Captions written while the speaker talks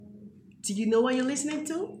Do you know what you're listening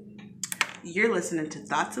to? You're listening to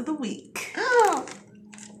Thoughts of the Week. Oh,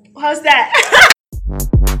 how's that?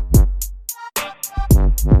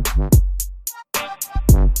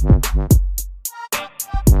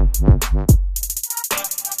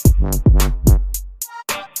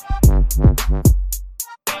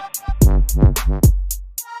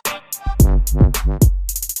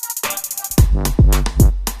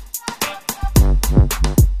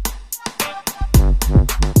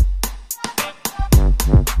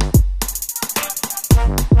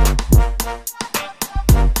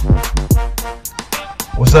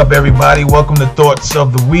 What's up, everybody? Welcome to Thoughts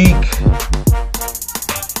of the Week.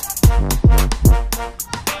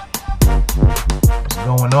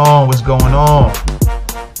 What's going on?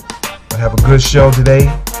 I have a good show today.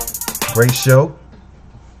 Great show.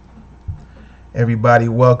 Everybody,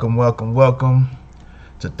 welcome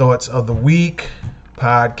to Thoughts of the Week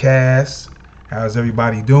podcast. How's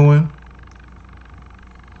everybody doing?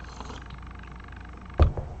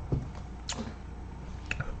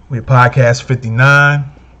 We're podcast 59.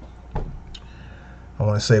 I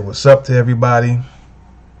want to say what's up to everybody.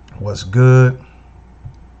 What's good?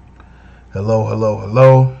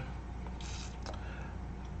 Hello.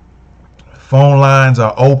 Phone lines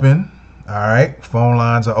are open. All right. Phone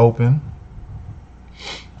lines are open.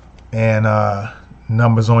 And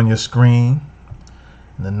numbers on your screen.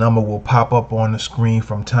 And the number will pop up on the screen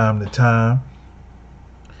from time to time.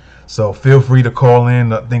 So feel free to call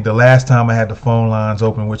in. I think the last time I had the phone lines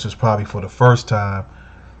open, which was probably for the first time,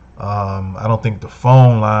 I don't think the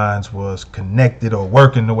phone lines was connected or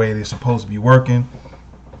working the way they're supposed to be working.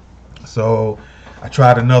 So I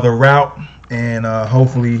tried another route, and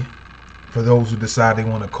hopefully for those who decide they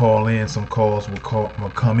want to call in, some calls will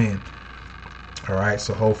come in. All right,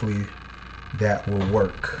 so hopefully that will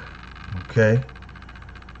work. Okay,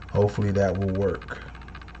 hopefully that will work.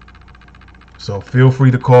 So feel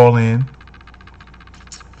free to call in.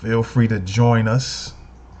 Feel free to join us.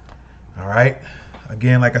 All right.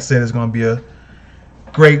 Again, like I said, it's going to be a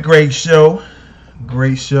great show.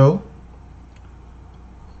 Great show.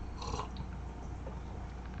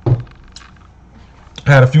 I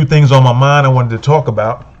had a few things on my mind I wanted to talk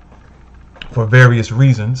about for various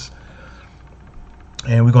reasons.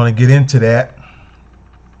 And we're going to get into that.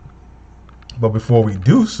 But before we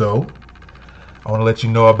do so, I want to let you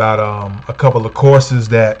know about a couple of courses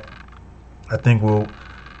that I think will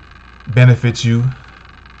benefit you,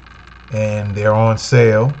 and they're on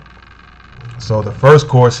sale. So the first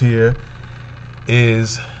course here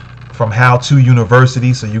is from How To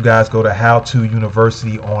University. So you guys go to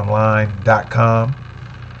howtouniversityonline.com,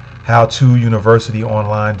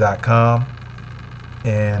 howtouniversityonline.com,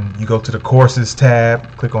 and you go to the courses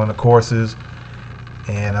tab, click on the courses,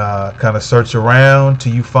 and kind of search around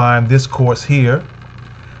till you find this course here,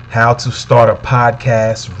 How to Start a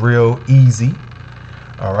Podcast Real Easy.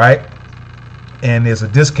 All right. And there's a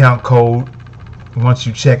discount code once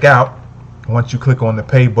you check out. Once you click on the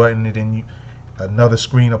pay button, and then another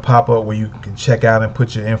screen will pop up where you can check out and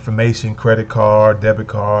put your information, credit card, debit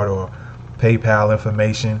card, or PayPal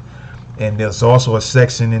information. And there's also a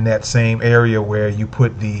section in that same area where you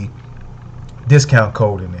put the discount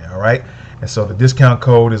code in there. All right. And so the discount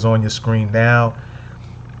code is on your screen now.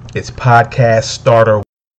 It's Podcast Starter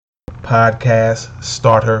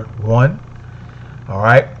 1. All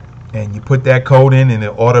right. And you put that code in, and it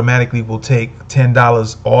automatically will take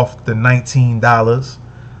 $10 off the $19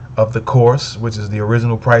 of the course, which is the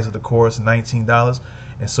original price of the course, $19.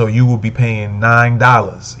 And so you will be paying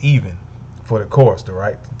 $9 even for the course, all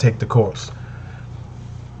right, to take the course.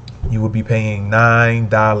 You will be paying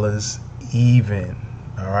 $9 even.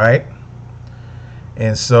 All right.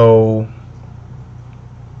 And so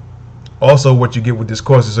also what you get with this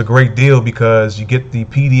course is a great deal, because you get the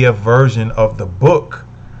PDF version of the book,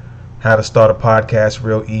 How to Start a Podcast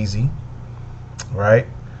Real Easy, right?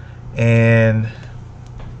 And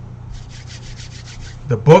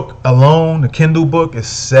the book alone, the Kindle book, is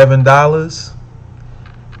 $7.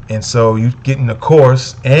 And so you're getting the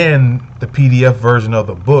course and the PDF version of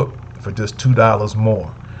the book for just $2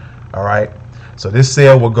 more. All right. So this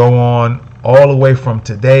sale will go on all the way from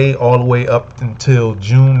today, all the way up until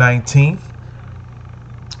June 19th.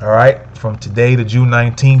 All right. From today to June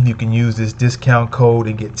 19th, you can use this discount code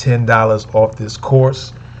and get $10 off this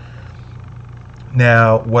course.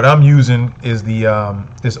 Now, what I'm using is the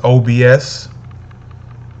this OBS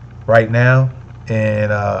right now,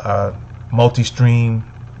 and a multi-stream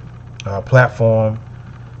platform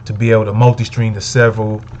to be able to multi-stream to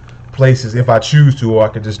several places if I choose to, or I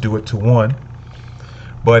could just do it to one.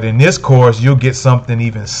 But in this course, you'll get something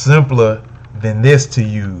even simpler than this to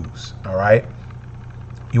use. All right.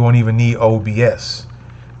 You won't even need OBS.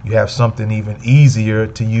 You have something even easier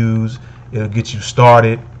to use. It'll get you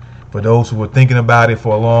started. For those who were thinking about it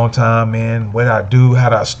for a long time, man, what do I do? How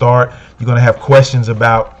do I start? You're going to have questions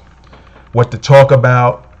about what to talk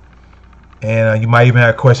about. And you might even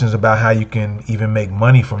have questions about how you can even make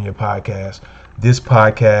money from your podcast. This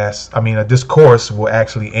course will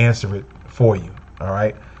actually answer it for you. All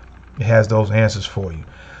right. It has those answers for you.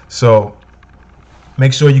 So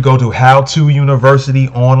make sure you go to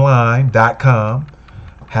howtouniversityonline.com.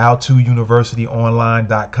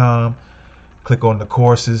 howtouniversityonline.com. Click on the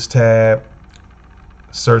courses tab,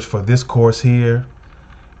 search for this course here,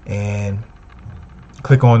 and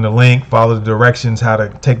click on the link, follow the directions how to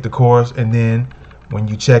take the course, and then when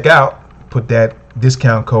you check out, put that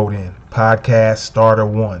discount code in, podcast starter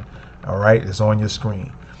 1. All right, it's on your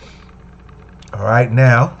screen. All right,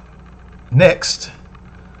 now next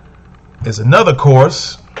is another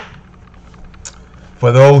course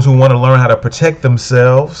for those who want to learn how to protect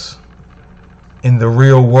themselves in the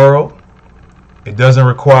real world. It doesn't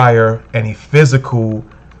require any physical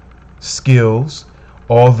skills,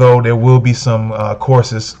 although there will be some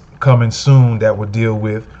courses coming soon that will deal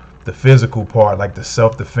with the physical part, like the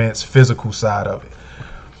self-defense physical side of it.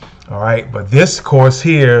 All right, but this course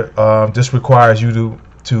here just requires you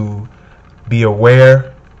to be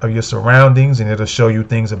aware of your surroundings, and it'll show you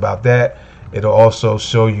things about that. It'll also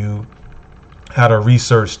show you how to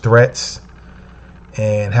research threats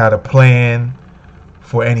and how to plan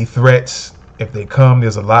for any threats if they come.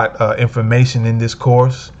 There's a lot of information in this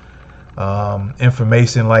course.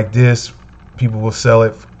 Information like this, people will sell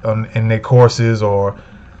it in their courses or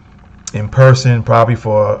in person, probably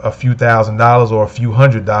for a few $1,000s or a few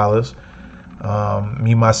 $100s.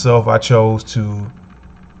 Me myself, I chose to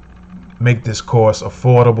make this course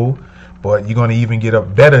affordable, but you're going to even get a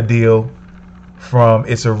better deal from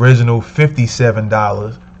its original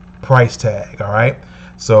 $57 price tag. All right.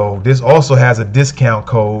 So this also has a discount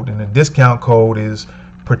code, and the discount code is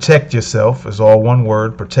protect yourself. It's all one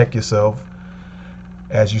word, protect yourself,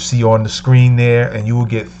 as you see on the screen there, and you will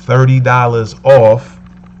get $30 off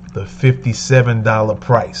the $57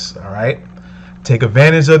 price. All right. Take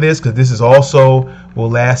advantage of this, because this is also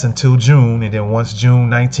will last until June, and then once June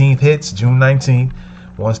 19th,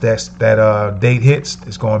 once that date hits,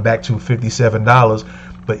 it's going back to $57.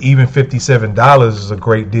 But even $57 is a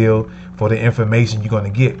great deal for the information you're going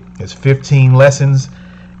to get. There's 15 lessons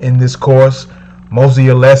in this course. Most of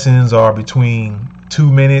your lessons are between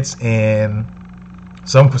 2 minutes, and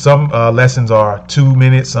some lessons are 2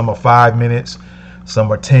 minutes, some are 5 minutes,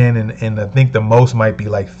 some are 10, and I think the most might be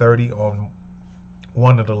like 30 on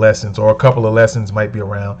one of the lessons, or a couple of lessons might be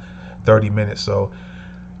around 30 minutes. So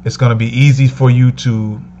it's going to be easy for you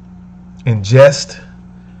to ingest.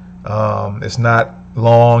 It's not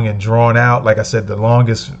long and drawn out. Like I said, the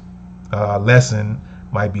longest lesson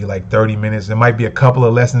might be like 30 minutes. There might be a couple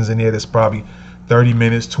of lessons in there that's probably 30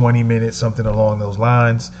 minutes, 20 minutes, something along those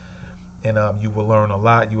lines. And you will learn a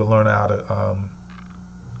lot. You will learn how to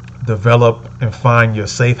develop and find your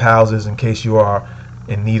safe houses in case you are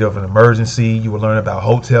in need of an emergency. You will learn about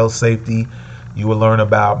hotel safety. You will learn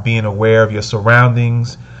about being aware of your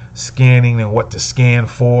surroundings, scanning and what to scan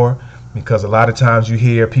for, because a lot of times you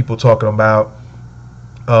hear people talking about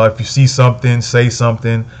if you see something, say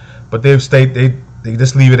something, but they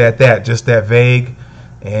just leave it at that, just that vague,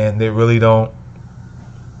 and they really don't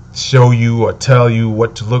show you or tell you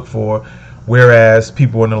what to look for, whereas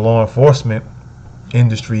people in the law enforcement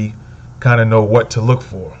industry kind of know what to look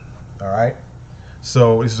for. All right,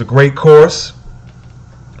 so this is a great course.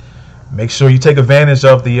 Make sure you take advantage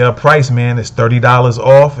of the price, man. It's $30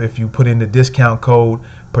 off if you put in the discount code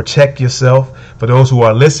protect yourself. For those who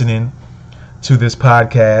are listening to this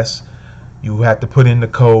podcast, you have to put in the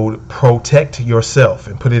code protect yourself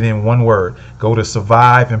and put it in one word. Go to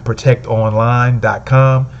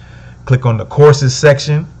surviveandprotectonline.com, click on the courses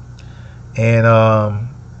section, and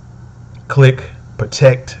click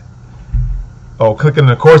protect. Click in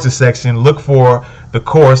the courses section, look for the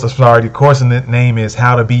course. The course name is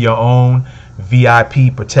How to Be Your Own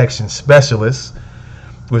VIP Protection Specialist,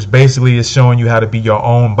 which basically is showing you how to be your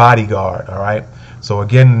own bodyguard. All right. So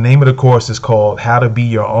again, the name of the course is called How to Be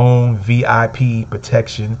Your Own VIP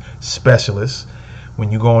Protection Specialist.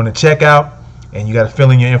 When you go on the checkout and you got to fill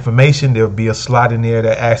in your information, there'll be a slot in there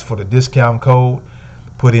that asks for the discount code.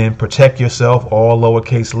 Put in protect yourself, all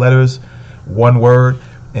lowercase letters, one word,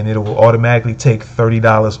 and it will automatically take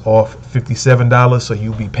 $30 off $57. So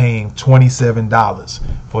you'll be paying $27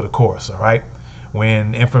 for the course. All right.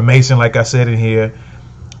 When information, like I said in here,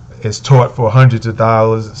 is taught for hundreds of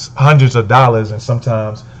dollars, and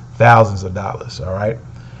sometimes thousands of dollars. All right.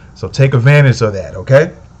 So take advantage of that.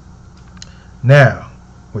 Okay. Now,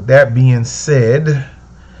 with that being said,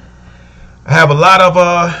 I have a lot of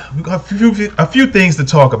a few things to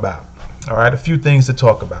talk about. All right, a few things to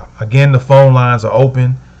talk about. Again, the phone lines are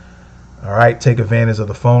open. All right, take advantage of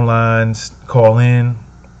the phone lines. Call in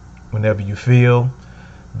whenever you feel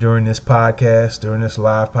during this podcast, during this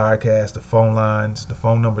live podcast. The phone lines, the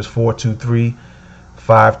phone number is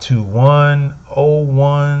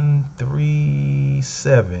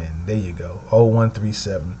 423-521-0137. There you go,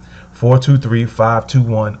 0137.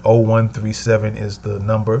 423-521-0137 is the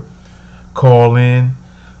number. Call in.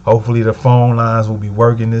 Hopefully the phone lines will be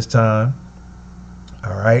working this time.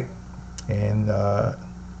 All right, and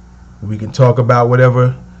we can talk about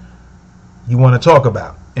whatever you want to talk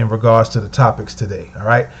about in regards to the topics today. All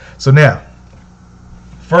right. So now,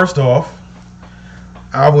 first off,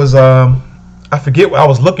 I was I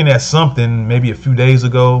was looking at something maybe a few days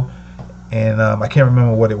ago, and I can't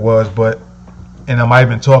remember what it was, and I might have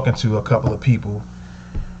been talking to a couple of people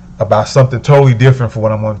about something totally different for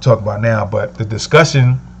what I'm going to talk about now. But the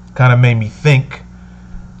discussion kind of made me think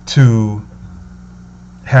to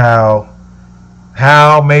how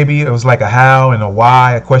maybe it was like a how and a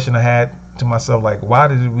why, a question I had to myself, like how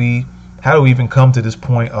do we even come to this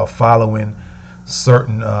point of following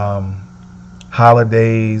certain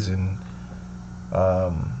holidays, and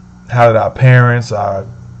how did our parents, our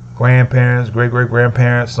grandparents,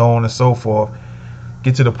 great-great-grandparents, so on and so forth,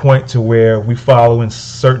 get to the point to where we following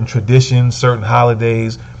certain traditions, certain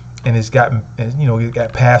holidays, and it got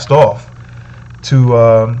passed off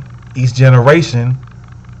to each generation,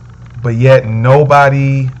 but yet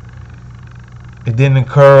it didn't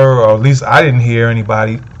occur, or at least I didn't hear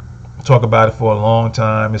anybody talk about it for a long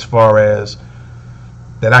time, as far as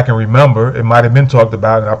that I can remember. It might have been talked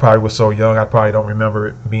about, and I probably was so young, I probably don't remember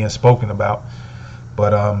it being spoken about.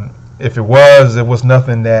 But if it was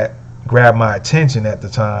nothing that grabbed my attention at the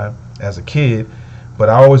time as a kid. But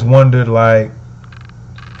I always wondered, like,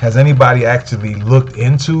 has anybody actually looked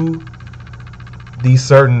into these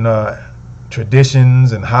certain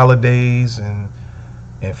traditions and holidays and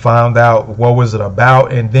found out what was it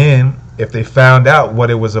about? And then if they found out what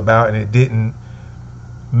it was about and it didn't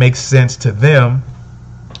make sense to them,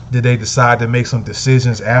 did they decide to make some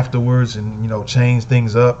decisions afterwards and change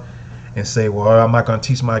things up and say, well, I'm not going to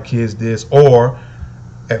teach my kids this, or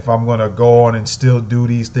if I'm going to go on and still do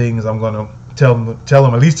these things, I'm going to tell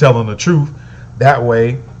them at least tell them the truth. That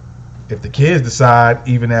way, if the kids decide,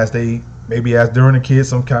 even as during the kids,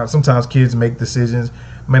 sometimes kids make decisions,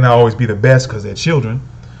 may not always be the best because they're children,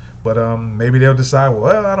 but maybe they'll decide,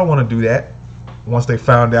 well, I don't want to do that, once they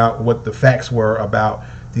found out what the facts were about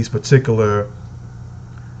these particular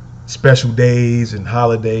special days and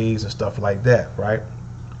holidays and stuff like that, right?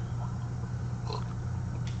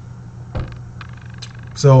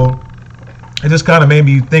 So it just kind of made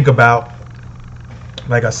me think about,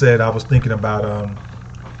 like I said, I was thinking about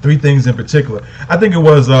three things in particular. I think it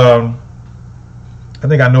was, I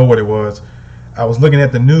think I know what it was. I was looking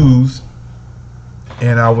at the news,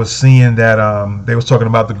 and I was seeing that they was talking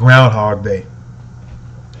about the Groundhog Day.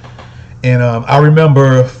 And I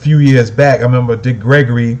remember a few years back, I remember Dick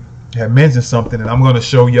Gregory had mentioned something, and I'm going to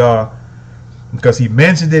show y'all, because he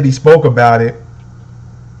mentioned it, he spoke about it,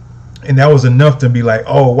 and that was enough to be like,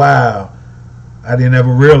 oh, wow, I didn't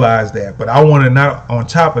ever realize that. But I want to, not on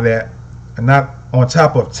top of that, and not on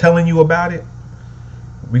top of telling you about it,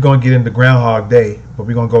 we're going to get into Groundhog Day, but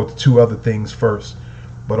we're going to go to two other things first.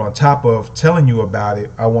 But on top of telling you about it,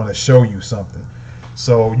 I want to show you something,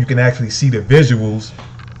 so you can actually see the visuals.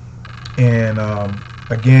 And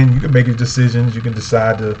again, you can make your decisions. You can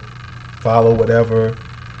decide to follow whatever.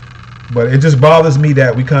 But it just bothers me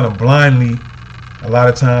that we kind of blindly, a lot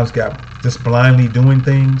of times, got just blindly doing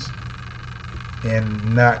things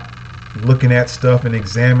and not looking at stuff and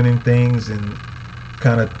examining things and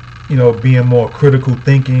kind of, being more critical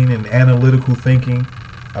thinking and analytical thinking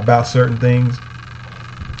about certain things.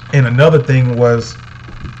 And another thing was,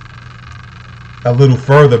 a little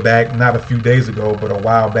further back, not a few days ago, but a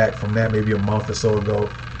while back from that, maybe a month or so ago,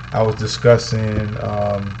 I was discussing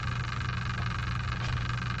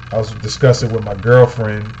with my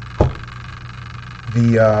girlfriend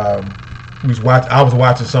I was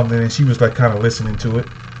watching something, and she was like kind of listening to it,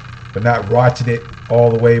 but not watching it all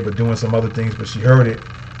the way, but doing some other things. But she heard it,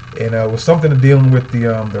 and it was something dealing with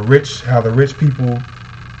the rich, how the rich people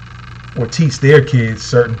would teach their kids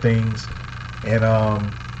certain things, and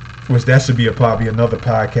which that should be probably another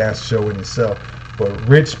podcast show in itself. But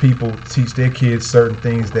rich people teach their kids certain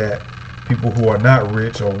things that people who are not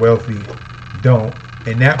rich or wealthy don't,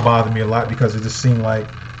 and that bothered me a lot, because it just seemed like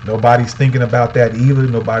nobody's thinking about that either.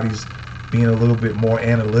 Nobody's being a little bit more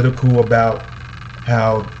analytical about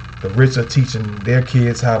how The rich are teaching their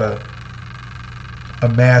kids how to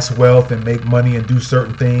amass wealth and make money and do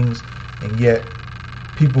certain things, and yet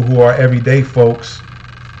people who are everyday folks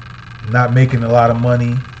not making a lot of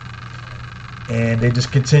money, and they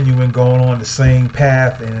just continuing going on the same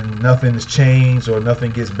path, and nothing has changed or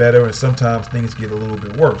nothing gets better, and sometimes things get a little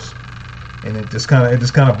bit worse. And it just kind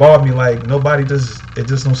of bothered me. Like, it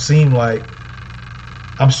just don't seem like.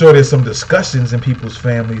 I'm sure there's some discussions in people's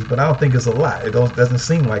families, but I don't think it's a lot. It doesn't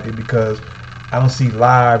seem like it, because I don't see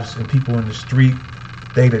lives and people in the street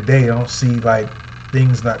day to day. I don't see like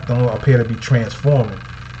things don't appear to be transforming.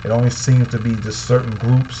 It only seems to be just certain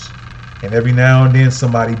groups, and every now and then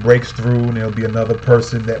somebody breaks through, and there'll be another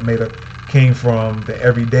person that came from the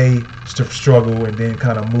everyday struggle and then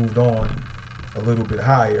kind of moved on a little bit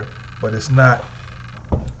higher. But it's not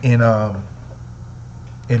in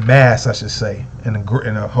mass, I should say, in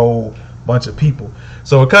a whole bunch of people.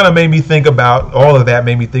 So it kind of made me think about all of that.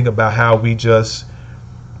 Made me think about how we just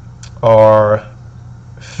are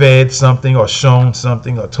fed something or shown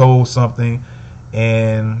something or told something,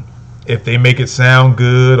 and if they make it sound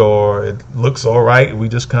good or it looks all right, we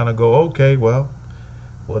just kind of go, okay, well,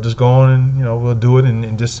 we'll just go on and we'll do it,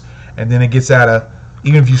 and then it gets out of.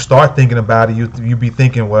 Even if you start thinking about it, you be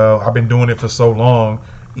thinking, well, I've been doing it for so long.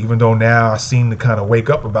 Even though now I seem to kind of wake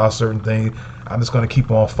up about certain things, I'm just going to keep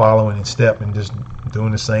on following in step and just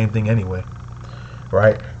doing the same thing anyway,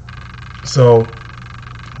 right? So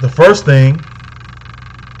the first thing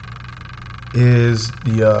is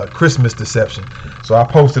the Christmas deception. So I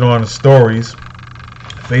posted on the stories,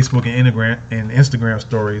 Facebook and Instagram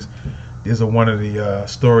stories. These are one of the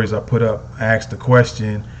stories I put up. I asked the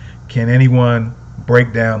question, can anyone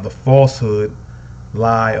break down the falsehood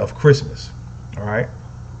lie of Christmas? All right.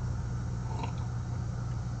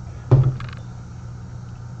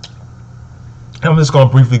 I'm just going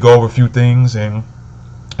to briefly go over a few things, and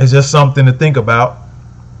it's just something to think about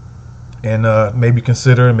and maybe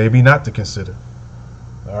consider and maybe not to consider.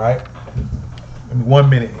 All right. Give me 1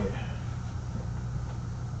 minute here.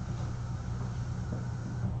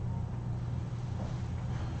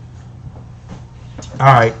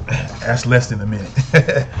 All right. That's less than a minute.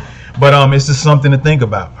 But it's just something to think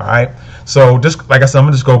about. All right. So just like I said, I'm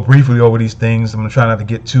going to just go briefly over these things. I'm going to try not to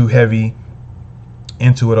get too heavy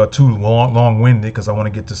into it or too long-winded, because I want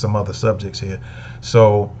to get to some other subjects here.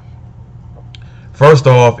 So first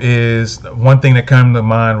off, is one thing that comes to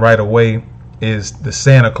mind right away is the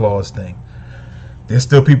Santa Claus thing. There's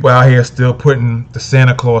still people out here still putting the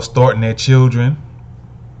Santa Claus thought in their children,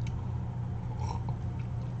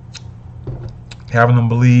 having them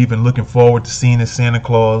believe and looking forward to seeing the Santa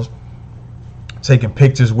Claus, taking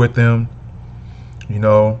pictures with them,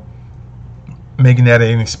 making that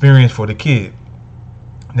an experience for the kid.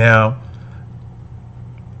 Now,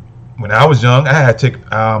 when I was young, I had to take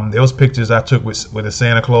those pictures I took with a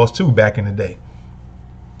Santa Claus too back in the day.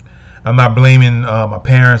 I'm not blaming my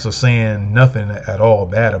parents or saying nothing at all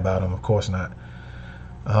bad about them, of course not.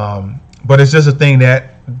 But it's just a thing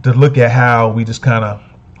to look at how we just kind of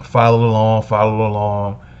follow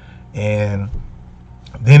along, and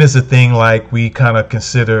then it's a thing like we kind of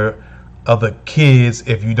consider other kids.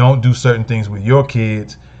 If you don't do certain things with your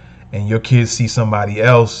kids, and your kids see somebody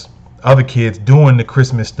else, other kids doing the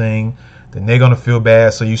Christmas thing, then they're going to feel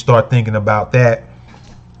bad. So you start thinking about that.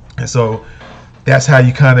 And so that's how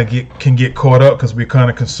you kind of can get caught up, because we're kind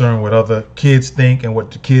of concerned what other kids think and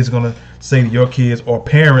what the kids are going to say to your kids, or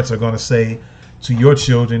parents are going to say to your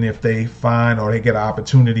children if they find or they get an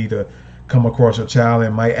opportunity to come across your child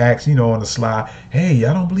and might ask, on the sly, hey,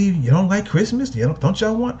 y'all don't like Christmas? Don't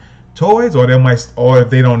y'all want toys? Or if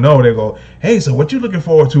they don't know, they go, hey, so what you looking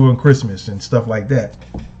forward to on Christmas and stuff like that.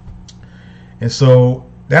 And so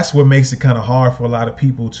that's what makes it kind of hard for a lot of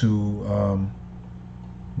people to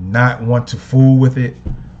not want to fool with it,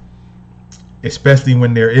 especially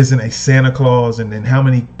when there isn't a Santa Claus. And then how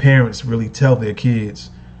many parents really tell their kids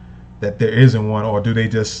that there isn't one, or do they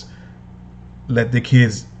just let the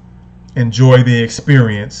kids enjoy the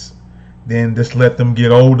experience, then just let them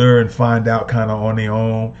get older and find out kind of on their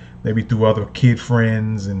own, maybe through other kid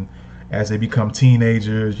friends, and as they become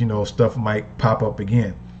teenagers, stuff might pop up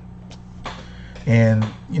again. And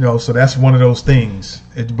so that's one of those things.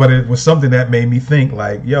 But it was something that made me think,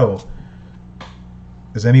 like, yo,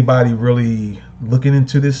 is anybody really looking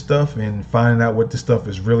into this stuff and finding out what this stuff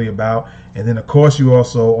is really about? And then of course you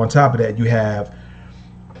also, on top of that, you have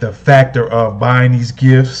the factor of buying these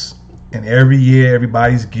gifts, and every year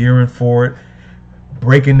everybody's gearing for it,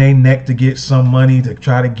 breaking their neck to get some money to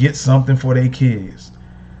try to get something for their kids.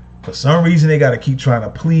 For some reason, they got to keep trying to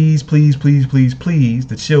please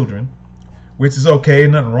the children, which is okay,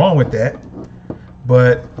 nothing wrong with that.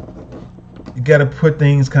 But you got to put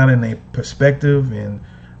things kind of in a perspective and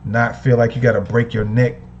not feel like you got to break your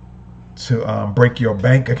neck to break your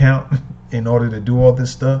bank account in order to do all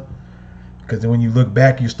this stuff. Because then when you look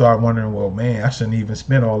back, you start wondering, well, man, I shouldn't even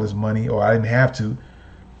spend all this money, or I didn't have to,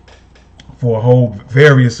 for a whole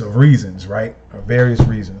various of reasons, right? Or various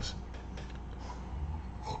reasons.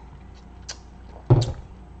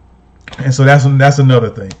 And so that's another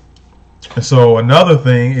thing. And so another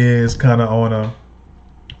thing is kind of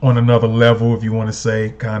on another level, if you want to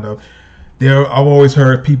say, kind of. I've always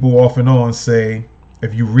heard people off and on say,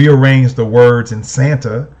 if you rearrange the words in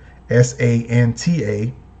Santa,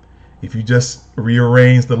 Santa, if you just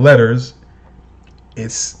rearrange the letters,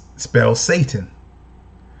 it spells Satan.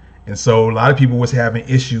 And so a lot of people was having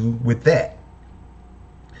issue with that.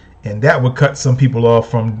 And that would cut some people off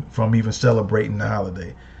from even celebrating the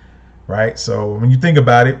holiday. Right? So when you think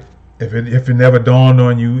about it, if it never dawned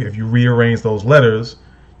on you, if you rearrange those letters,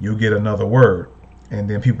 you'll get another word. And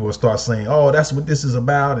then people will start saying, oh, that's what this is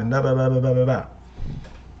about, and da da da da da da da.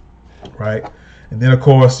 Right? And then, of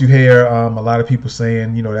course, you hear a lot of people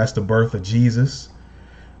saying, that's the birth of Jesus.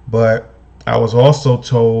 But I was also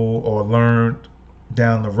told or learned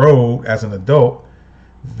down the road as an adult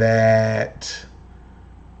that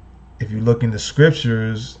if you look in the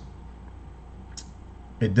scriptures,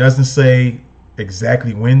 it doesn't say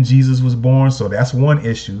exactly when Jesus was born. So that's one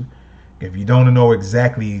issue. If you don't know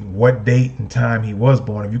exactly what date and time he was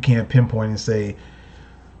born, if you can't pinpoint and say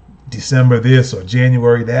December this or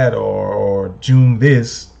January that or June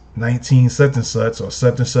this, 19 such and such or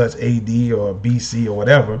such and such AD or BC or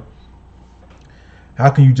whatever,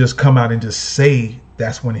 how can you just come out and just say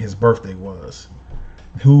that's when his birthday was?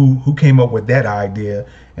 Who came up with that idea,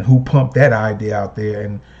 and who pumped that idea out there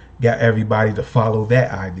and got everybody to follow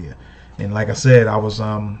that idea? And like I said, I was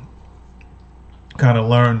kind of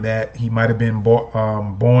learned that he might have been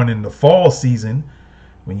born in the fall season,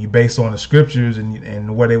 when you base on the scriptures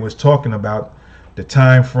and what it was talking about, the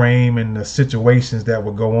time frame and the situations that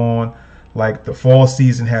would go on. Like the fall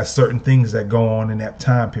season has certain things that go on in that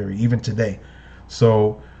time period, even today.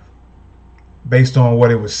 So based on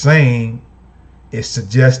what it was saying, it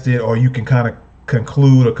suggested, or you can kind of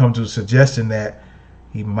conclude or come to a suggestion that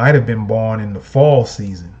he might have been born in the fall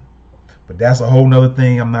season. But that's a whole nother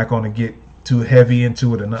thing. I'm not going to get too heavy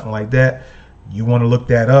into it or nothing like that. You want to look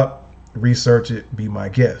that up, research it, be my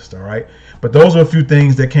guest. All right. But those are a few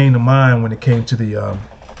things that came to mind when it came to the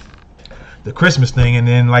Christmas thing. And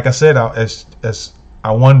then, like I said, as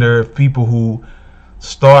I wonder if people who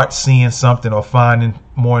start seeing something or finding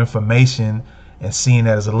more information and seeing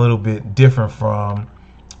that as a little bit different from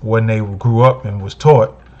when they grew up and was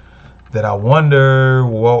taught, that I wonder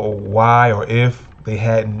why or if they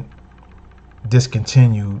hadn't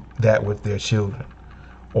discontinued that with their children.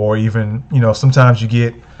 Or even, sometimes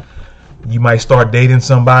you might start dating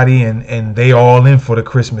somebody and they all in for the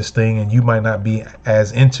Christmas thing, and you might not be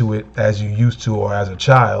as into it as you used to or as a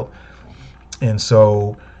child. And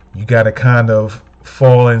so you got to kind of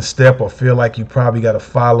fall in step or feel like you probably got to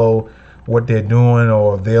follow what they're doing,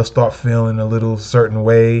 or they'll start feeling a little certain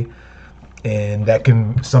way. And that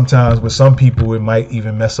can sometimes, with some people, it might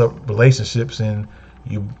even mess up relationships and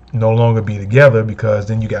you no longer be together, because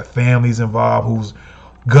then you got families involved who's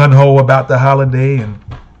gung-ho about the holiday, and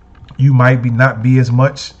you might not be as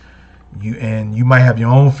much. You might have your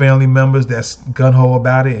own family members that's gung-ho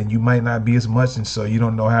about it, and you might not be as much. And so you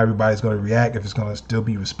don't know how everybody's going to react, if it's going to still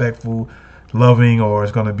be respectful, loving, or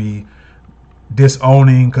it's going to be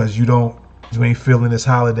disowning because you ain't feeling this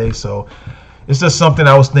holiday. So it's just something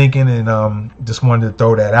I was thinking, and just wanted to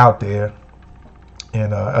throw that out there.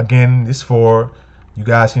 And again, it's for you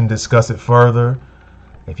guys can discuss it further.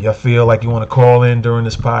 If you feel like you want to call in during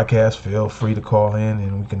this podcast, feel free to call in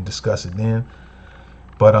and we can discuss it then.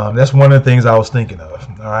 But that's one of the things I was thinking of.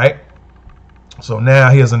 All right. So now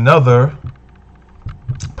here's another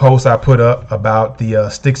post I put up about the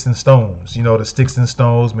sticks and stones. The sticks and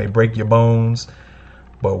stones may break your bones,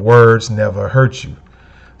 but words never hurt you.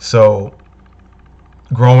 So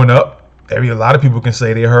growing up, a lot of people can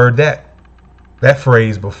say they heard that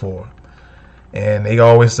phrase before. And they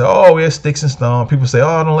always say, oh, it's sticks and stones. People say,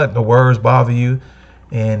 oh, don't let the words bother you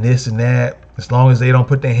and this and that. As long as they don't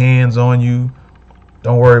put their hands on you,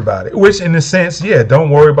 don't worry about it. Which, in a sense, yeah, don't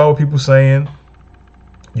worry about what people are saying.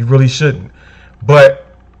 You really shouldn't.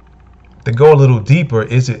 But to go a little deeper,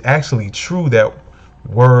 is it actually true that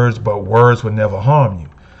words would never harm you?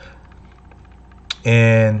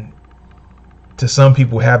 And to some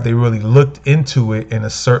people, have they really looked into it in a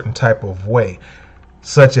certain type of way,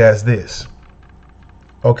 such as this?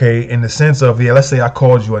 Okay, in the sense of, let's say I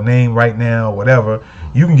called you a name right now, whatever.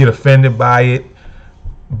 You can get offended by it,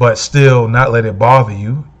 but still not let it bother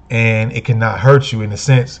you, and it cannot hurt you in a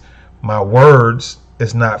sense. My words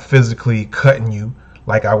is not physically cutting you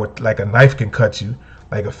like a knife can cut you,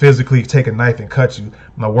 like a physically take a knife and cut you.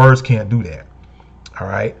 My words can't do that. All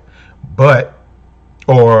right, but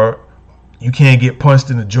or you can't get punched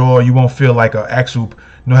in the jaw. You won't feel like an actual,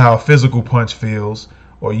 how a physical punch feels,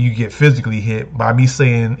 or you get physically hit by me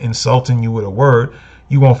saying insulting you with a word.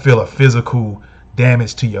 You won't feel a physical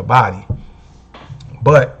damage to your body.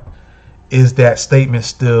 But is that statement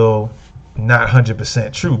still not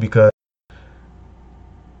 100% true? Because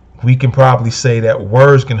we can probably say that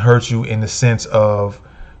words can hurt you in the sense of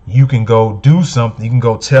you can go do something. You can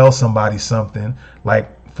go tell somebody something. Like,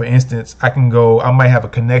 for instance, I might have a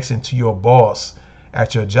connection to your boss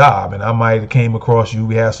at your job, and I might have came across you.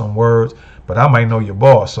 We have some words, but I might know your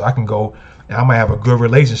boss. So I can go, and I might have a good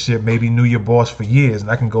relationship, maybe knew your boss for years, and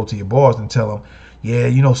I can go to your boss and tell him,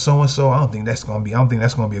 yeah, so-and-so, I don't think that's going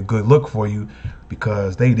to be a good look for you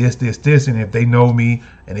because they this. And if they know me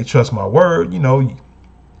and they trust my word,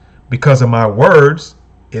 because of my words,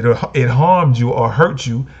 it harmed you or hurt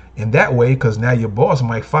you in that way, because now your boss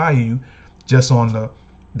might fire you just on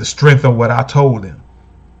the strength of what I told him.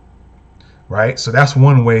 Right? So that's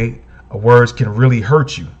one way words can really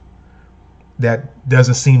hurt you. That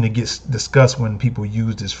doesn't seem to get discussed when people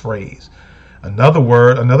use this phrase.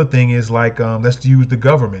 Another thing is like, let's use the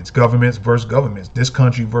governments versus governments, this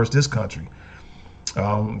country versus this country.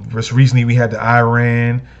 Just recently we had the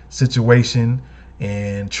Iran situation,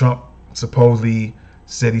 and Trump supposedly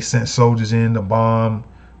said he sent soldiers in to bomb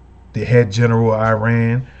the head general of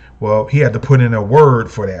Iran. Well, he had to put in a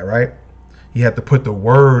word for that, right? He had to put the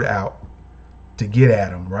word out to get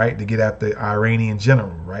at him, right? To get at the Iranian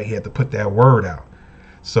general, right? He had to put that word out.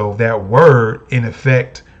 So that word, in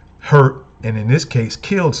effect, hurt, and in this case,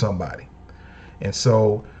 killed somebody. And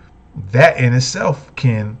so that in itself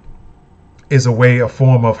is a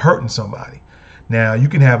form of hurting somebody. Now, you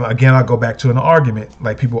can have, again, I'll go back to an argument,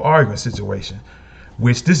 like people arguing situation,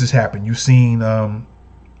 which this has happened. You've seen,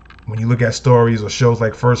 when you look at stories or shows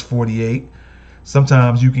like First 48,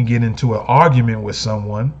 sometimes you can get into an argument with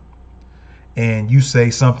someone and you say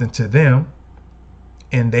something to them,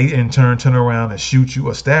 and they in turn turn around and shoot you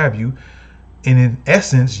or stab you. And in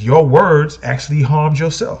essence, your words actually harmed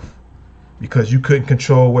yourself because you couldn't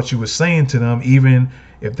control what you were saying to them, even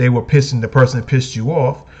if they were the person pissed you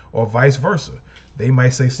off, or vice versa. They might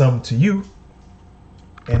say something to you,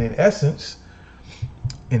 and in essence,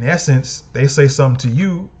 they say something to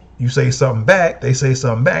you, you say something back, they say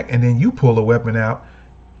something back, and then you pull a weapon out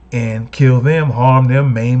and kill them, harm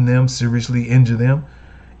them, maim them, seriously injure them.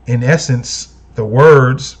 In essence, the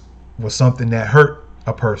words was something that hurt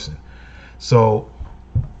a person. So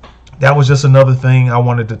that was just another thing I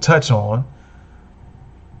wanted to touch on,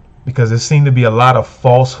 because there seemed to be a lot of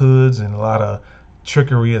falsehoods and a lot of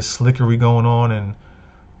trickery and slickery going on, and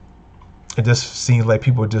it just seems like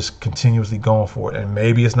people are just continuously going for it. And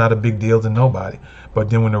maybe it's not a big deal to nobody, but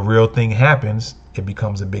then when the real thing happens, it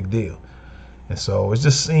becomes a big deal. And so it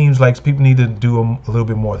just seems like people need to do a little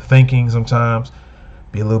bit more thinking sometimes,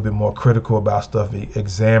 be a little bit more critical about stuff,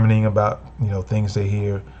 examining about things they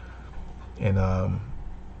hear, and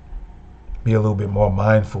be a little bit more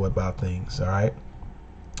mindful about things. All right.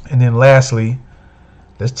 And then lastly,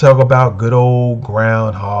 let's talk about good old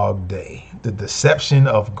Groundhog Day. The deception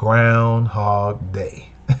of Groundhog Day.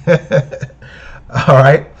 All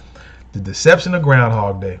right. The deception of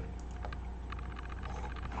Groundhog Day.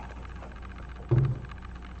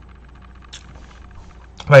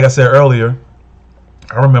 Like I said earlier,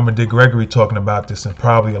 I remember Dick Gregory talking about this, and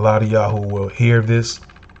probably a lot of y'all who will hear this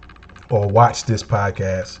or watch this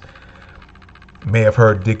podcast may have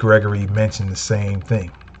heard Dick Gregory mention the same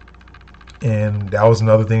thing. And that was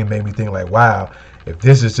another thing that made me think, like, wow, if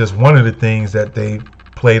this is just one of the things that they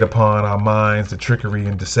played upon our minds, the trickery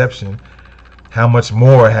and deception, how much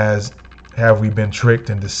more have we been tricked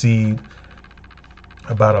and deceived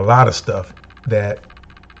about a lot of stuff that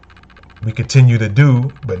we continue to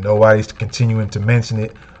do, but nobody's continuing to mention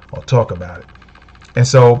it or talk about it. And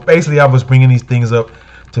so basically I was bringing these things up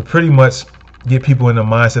to pretty much get people in the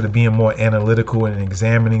mindset of being more analytical and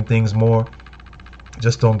examining things more.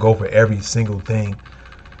 Just don't go for every single thing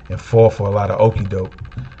and fall for a lot of okie doke.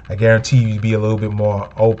 I guarantee you be a little bit more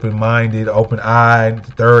open-minded, open-eyed,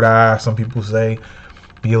 third eye, some people say.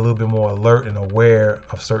 Be a little bit more alert and aware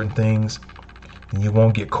of certain things, and you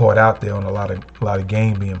won't get caught out there on a lot of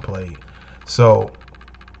game being played. So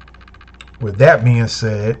with that being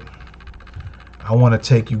said, I want to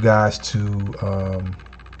take you guys to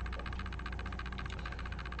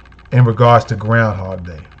in regards to Groundhog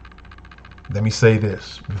Day. Let me say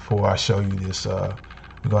this before I show you this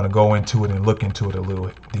we're going to go into it and look into it a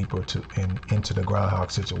little deeper into the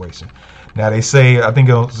groundhog situation. Now they say, I think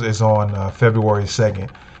it's on February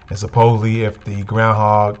 2nd, and supposedly if the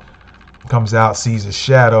groundhog comes out, sees a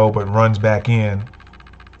shadow, but runs back in,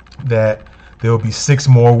 that there will be 6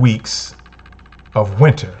 more weeks of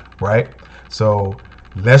winter, right? So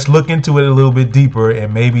let's look into it a little bit deeper,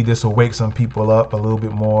 and maybe this will wake some people up a little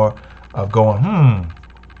bit more of going,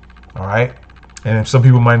 all right. And some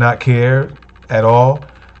people might not care at all.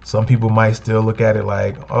 Some people might still look at it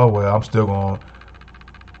like, oh, well, I'm still going to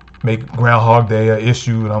make Groundhog Day an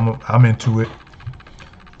issue, and I'm into it.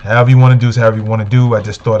 However you want to do is however you want to do. I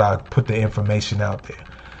just thought I'd put the information out there.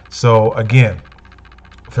 So, again,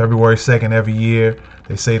 February 2nd every year,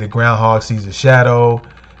 they say the groundhog sees a shadow.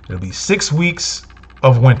 It'll be 6 weeks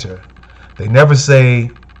of winter. They never say,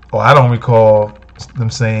 or I don't recall them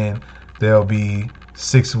saying there'll be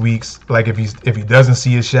 6 weeks. Like if he doesn't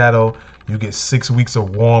see a shadow, you get 6 weeks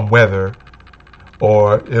of warm weather,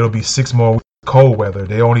 or it'll be 6 more weeks of cold weather.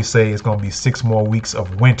 They only say it's going to be 6 more weeks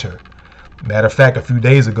of winter. Matter of fact, a few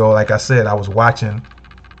days ago, like I said, I was watching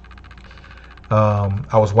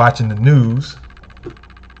the news,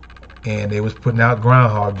 and they was putting out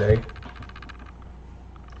Groundhog Day.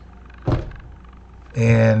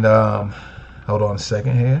 And hold on a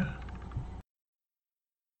second here.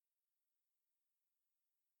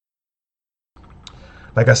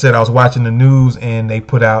 Like I said, I was watching the news, and they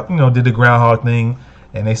put out, did the groundhog thing,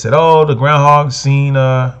 and they said, oh, the groundhog seen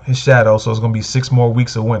his shadow, so it's going to be 6 more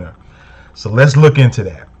weeks of winter. So let's look into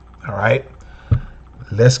that. All right.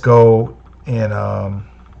 Let's go and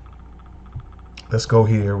let's go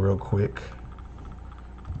here real quick.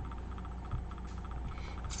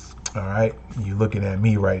 All right. You're looking at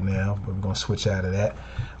me right now, but we're going to switch out of that.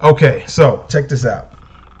 Okay. So check this out.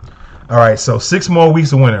 All right. So 6 more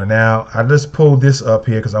weeks of winter. Now, I just pulled this up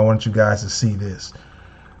here because I want you guys to see this.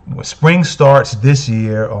 Spring starts this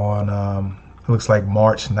year on, it looks like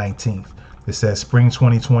March 19th. It says spring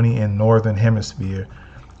 2020 in Northern Hemisphere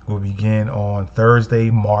will begin on Thursday,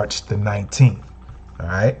 March the 19th. All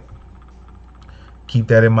right. Keep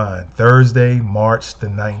that in mind. Thursday, March the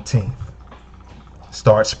 19th.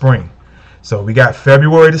 Start spring. So we got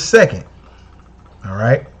February the 2nd. All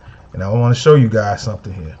right. And I want to show you guys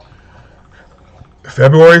something here.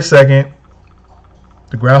 February 2nd,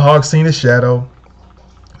 the groundhog seen a shadow.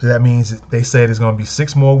 So that means they said it's going to be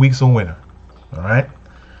 6 more weeks of winter. All right.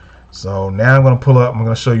 So now I'm going to pull up. I'm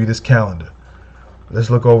going to show you this calendar. Let's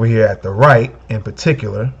look over here at the right in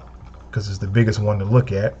particular, because it's the biggest one to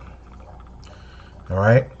look at. All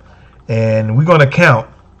right. And we're going to count.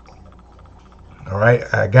 All right.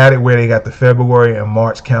 I got it where they got the February and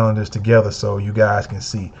March calendars together so you guys can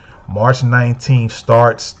see. March 19th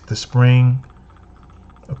starts the spring,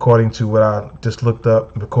 according to what I just looked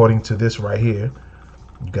up, according to this right here.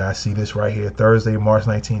 You guys see this right here. Thursday, March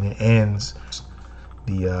 19th. It ends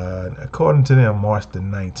according to them, March the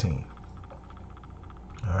 19th.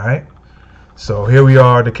 All right. So here we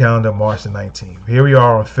are, the calendar, March the 19th. Here we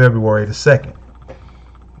are on February the 2nd.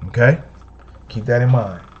 Okay. Keep that in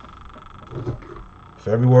mind.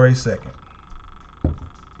 February 2nd.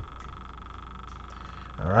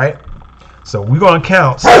 All right. So we're going to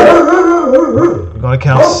count. We're going to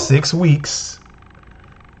count 6 weeks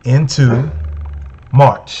into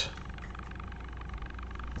March.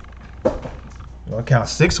 We're going to count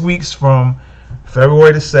 6 weeks from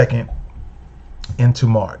February the 2nd into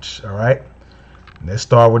March. All right. Let's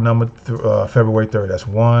start with February 3rd. That's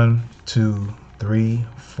 1, 2, 3,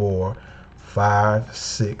 4, 5,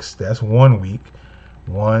 6. That's 1 week.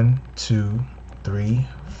 1, 2, 3,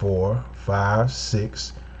 4, 5,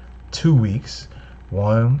 6. 2 weeks.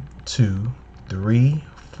 1, 2, 3,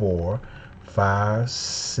 4, 5,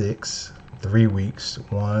 6. 3 weeks.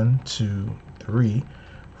 1, 2, 3,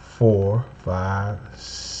 4, 5,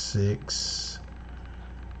 6.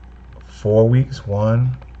 4 weeks.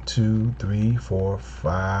 1, 2, 3, 4,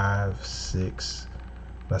 5, 6.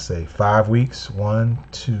 Let's say 5 weeks. 1,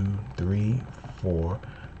 2, 3, 4,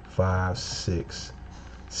 5, 6.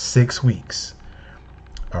 6 weeks.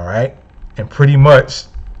 All right. And pretty much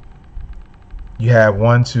you have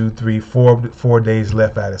 1, 2, 3, 4 days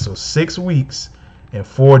left at it. So 6 weeks and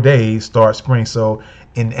 4 days start spring. So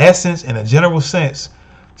in essence, in a general sense,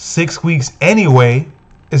 6 weeks anyway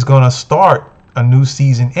is going to start a new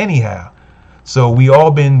season anyhow. So we all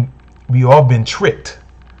been tricked.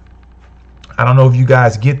 I don't know if you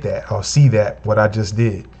guys get that or see that, what I just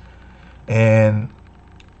did. And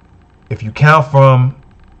if you count from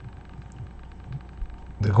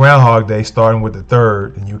the Groundhog Day starting with the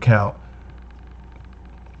 3rd, and you count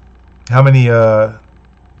how many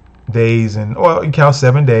days, and or you count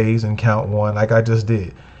 7 days and count one like I just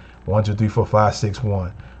did. 1, 2, 3, 4, 5, 6,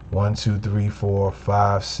 1. 1, 2, 3, 4,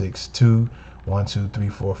 5, 6, 2. 1, 2, 3,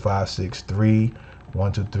 4, 5, 6, 3.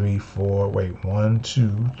 1, 2, 3, 4. Wait. 1,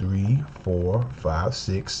 2, 3, 4, 5,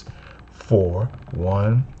 6, 4.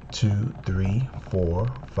 1, 2, 3, 4,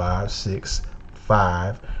 5, 6,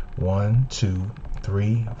 5. 1, 2,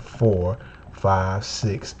 3, 4, 5,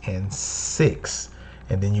 6, and 6.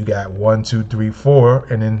 And then you got 1, 2, 3, 4,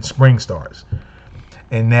 and then spring starts.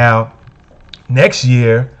 And now next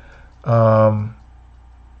year, the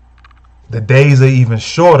days are even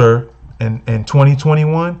shorter. In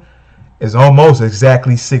 2021 is almost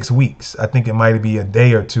exactly 6 weeks. I think it might be a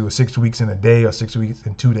day or two, or 6 weeks in a day, or 6 weeks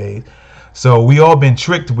in 2 days. So we all been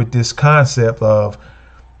tricked with this concept of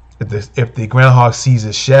if the groundhog sees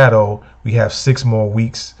a shadow, we have 6 more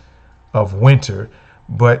weeks of winter.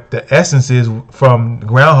 But the essence is, from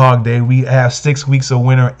Groundhog Day, we have 6 weeks of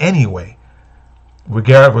winter anyway,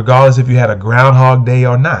 regardless if you had a Groundhog Day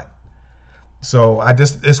or not. So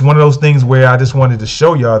it's one of those things where I just wanted to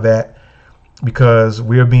show y'all that, because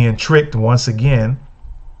we're being tricked once again,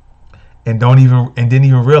 and didn't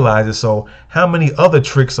even realize it. So how many other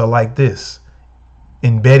tricks are like this?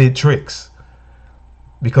 Embedded tricks.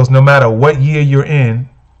 Because no matter what year you're in,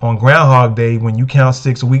 on Groundhog Day, when you count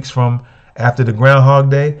 6 weeks from after the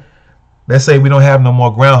Groundhog Day, let's say we don't have no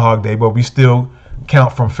more Groundhog Day, but we still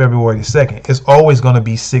count from February the 2nd. It's always going to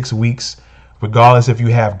be 6 weeks, regardless if you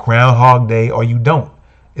have Groundhog Day or you don't.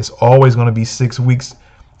 It's always going to be 6 weeks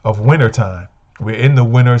of winter time. We're in the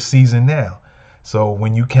winter season now. So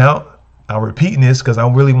when you count, I'm repeating this because I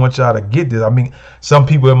really want y'all to get this. I mean, some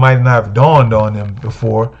people, it might not have dawned on them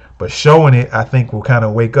before, but showing it, I think, will kind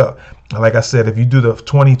of wake up. Like I said, if you do the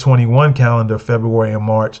 2021 calendar, February and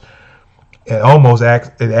March, it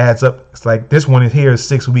adds up. It's like this one here is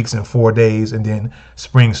 6 weeks and 4 days, and then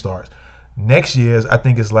spring starts. Next year's, I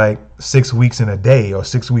think, is like 6 weeks in a day, or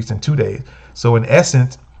 6 weeks and 2 days. So in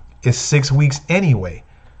essence, it's 6 weeks anyway.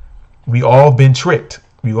 We all been tricked.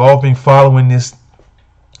 We all been following this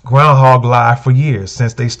groundhog lie for years,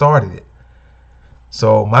 since they started it.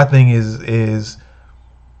 So my thing is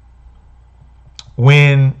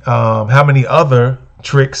when how many other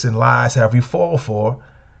tricks and lies have we fall for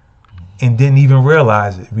and didn't even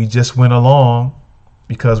realize it? We just went along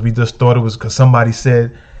because we just thought it was because somebody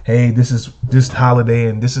said, hey, this is this holiday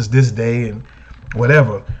and this is this day and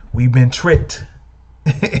whatever. We've been tricked.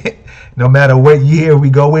 No matter what year we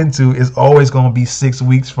go into, it's always going to be 6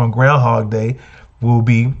 weeks from Groundhog Day. Will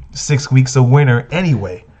be 6 weeks of winter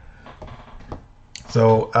anyway.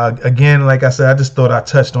 So again, like I said, I just thought I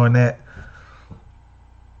touched on that.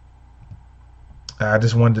 I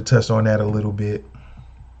just wanted to touch on that a little bit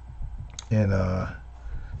and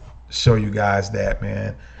show you guys that,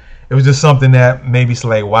 man. It was just something that maybe it's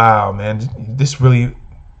like, wow, man,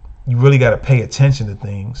 you really got to pay attention to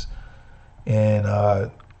things and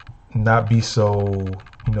not be so,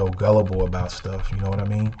 gullible about stuff. You know what I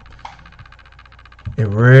mean? It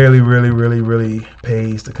really, really, really, really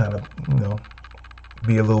pays to kind of,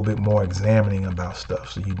 be a little bit more examining about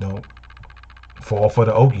stuff so you don't fall for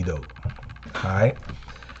the okie doke. All right.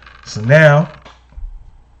 So now,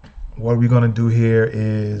 what we're going to do here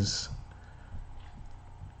is,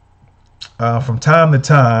 from time to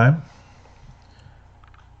time,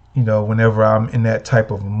 whenever I'm in that type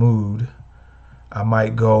of mood, I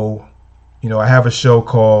might go, I have a show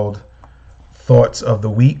called Thoughts of the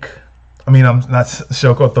Week. I'm not a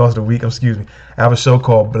show called Thoughts of the Week, excuse me. I have a show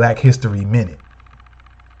called Black History Minute.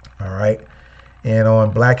 All right. And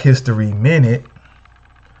on Black History Minute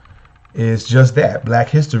is just that, Black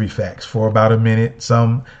History facts for about a minute.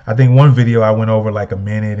 I think one video I went over like a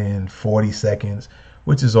minute and 40 seconds,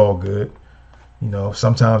 which is all good.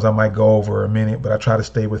 Sometimes I might go over a minute, but I try to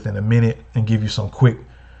stay within a minute and give you some quick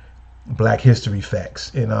Black History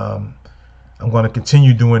facts. And I'm going to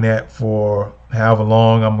continue doing that for however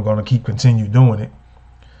long. I'm going to continue doing it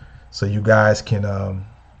so you guys can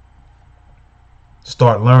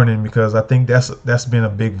start learning, because I think that's been a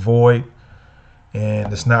big void,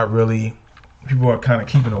 and it's not really, people are kind of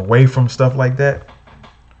keeping away from stuff like that.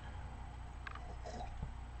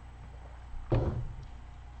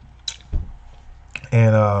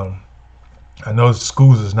 And I know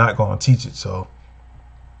schools is not going to teach it, so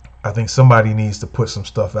I think somebody needs to put some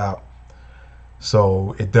stuff out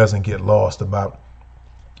so it doesn't get lost about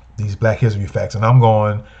these Black History facts. And I'm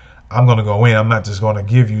going to go in. I'm not just going to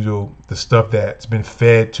give you the stuff that's been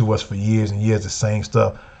fed to us for years and years, the same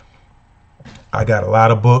stuff. I got a lot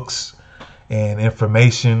of books and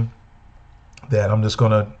information that I'm just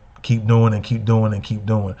going to keep doing and keep doing and keep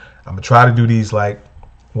doing. I'm going to try to do these like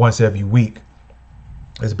once every week.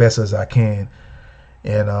 as best as I can.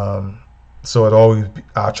 And so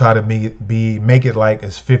I'll try to make it like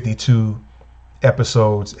it's 52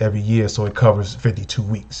 episodes every year, so it covers 52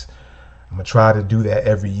 weeks. I'm gonna try to do that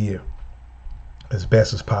every year as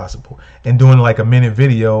best as possible. And doing like a minute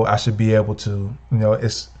video, I should be able to,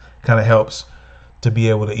 it's kind of helps to be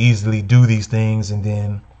able to easily do these things and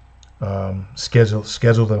then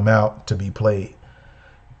schedule them out to be played.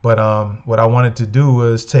 But what I wanted to do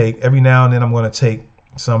was take every now and then, I'm going to take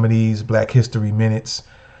some of these Black History minutes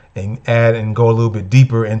and add and go a little bit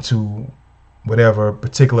deeper into whatever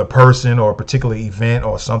particular person or a particular event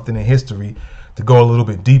or something in history, to go a little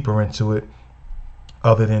bit deeper into it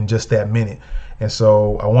other than just that minute. And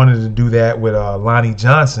so I wanted to do that with Lonnie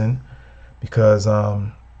Johnson, because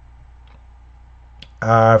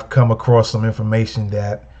I've come across some information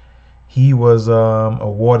that he was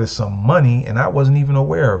awarded some money and I wasn't even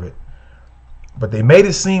aware of it. But they made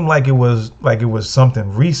it seem like it was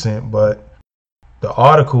something recent, but the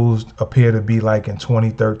articles appear to be like in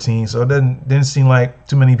 2013, so it didn't seem like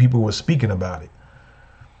too many people were speaking about it.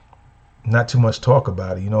 Not too much talk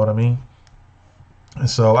about it, you know what I mean? And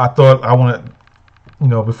so I thought I want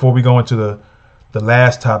to, before we go into the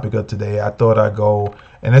last topic of today, I thought I'd go,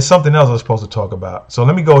 and there's something else I was supposed to talk about. So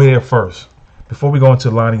let me go here first. Before we go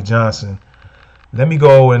into Lonnie Johnson, let me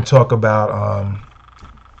go and talk about,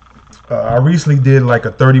 I recently did like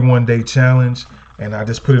a 31-day challenge, and I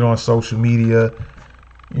just put it on social media,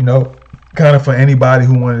 kind of for anybody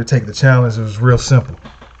who wanted to take the challenge. It was real simple,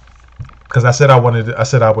 because I said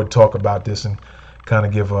I would talk about this and kind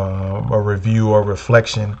of give a review or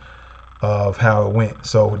reflection of how it went.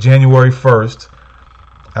 So January 1st,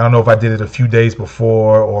 I don't know if I did it a few days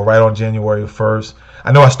before or right on January 1st.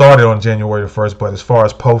 I know I started on January 1st, but as far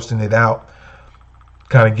as posting it out,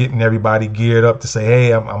 kind of getting everybody geared up to say,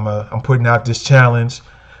 hey, I'm putting out this challenge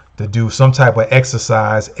to do some type of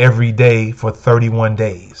exercise every day for 31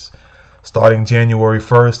 days, starting January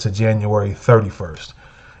 1st to January 31st.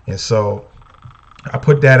 And so I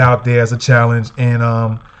put that out there as a challenge, and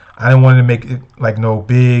I didn't want to make it like no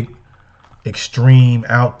big, extreme,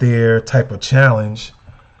 out there type of challenge.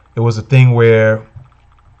 It was a thing where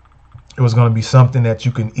it was going to be something that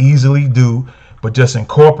you can easily do, but just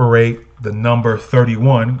incorporate the number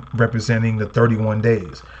 31 representing the 31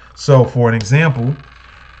 days. So for an example,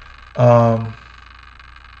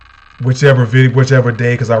 whichever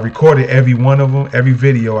day, because I recorded every one of them, every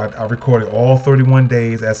video, I recorded all 31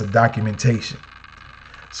 days as a documentation,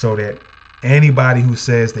 so that anybody who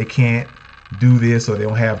says they can't do this or they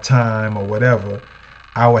don't have time or whatever,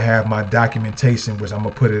 I will have my documentation, which I'm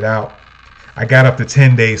gonna put it out. I got up to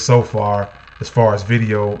 10 days so far as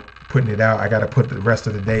video putting it out. I got to put the rest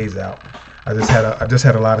of the days out. I just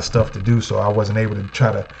had a lot of stuff to do, so I wasn't able to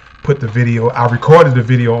try to put the video. I recorded the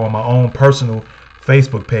video on my own personal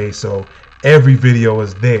Facebook page, so every video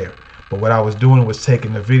is there. But what I was doing was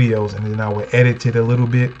taking the videos and then I would edit it a little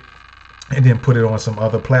bit and then put it on some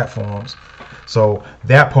other platforms. So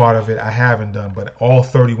that part of it I haven't done, but all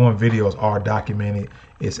 31 videos are documented.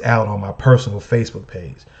 It's out on my personal Facebook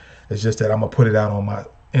page. It's just that I'm gonna put it out on my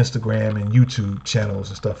Instagram and YouTube channels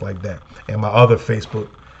and stuff like that, and my other Facebook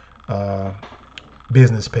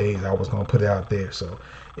business page. I was gonna put it out there, so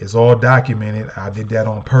it's all documented. I did that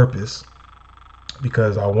on purpose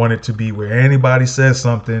because I want it to be where anybody says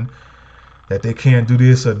something that they can't do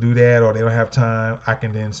this or do that, or they don't have time, I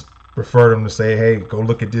can then refer them to say, hey, go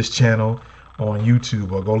look at this channel on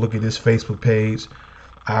YouTube or go look at this Facebook page.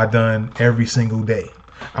 I done every single day.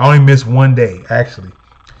 I only missed one day actually,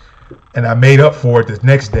 and I made up for it the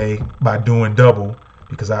next day by doing double,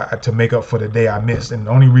 because to make up for the day I missed. And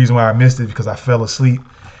the only reason why I missed it is because I fell asleep.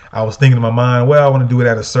 I was thinking in my mind, well, I want to do it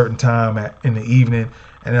at a certain time in the evening,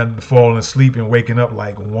 and then falling asleep and waking up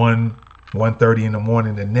like 1:30 in the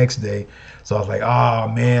morning the next day. So I was like, oh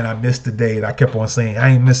man, I missed the day. And I kept on saying,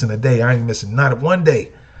 I ain't missing a day. I ain't missing not one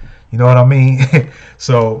day. You know what I mean?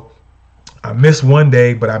 So I missed one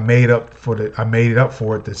day, but I made it up for it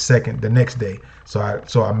the next day.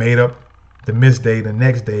 So I made up the missed day the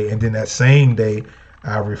next day, and then that same day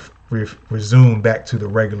I resumed back to the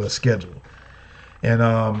regular schedule.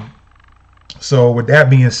 And so with that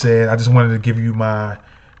being said, I just wanted to give you my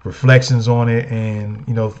reflections on it and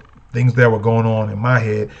things that were going on in my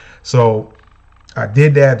head. So I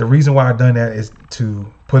did that. The reason why I done that is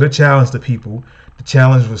to put a challenge to people. The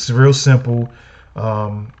challenge was real simple.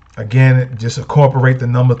 Again, just incorporate the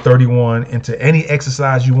number 31 into any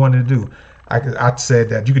exercise you wanted to do. I said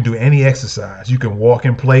that you can do any exercise. You can walk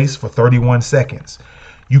in place for 31 seconds.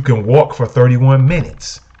 You can walk for 31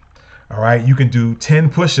 minutes. All right. You can do 10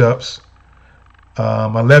 push-ups,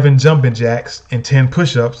 11 jumping jacks, and 10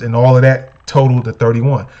 push-ups, and all of that totaled to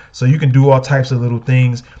 31. So you can do all types of little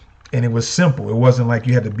things, and it was simple. It wasn't like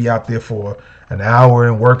you had to be out there for an hour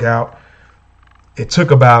and work out. It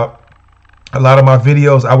took about a lot of my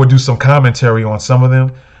videos. I would do some commentary on some of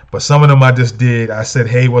them, but some of them I just did. I said,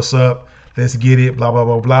 hey, what's up? Let's get it, blah, blah,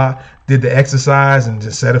 blah, blah. Did the exercise and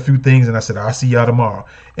just said a few things, and I said, I'll see y'all tomorrow.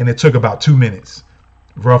 And it took about 2 minutes,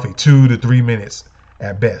 roughly 2 to 3 minutes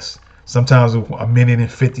at best. Sometimes a minute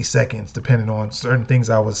and 50 seconds, depending on certain things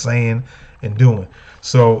I was saying and doing.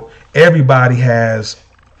 So everybody has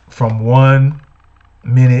from 1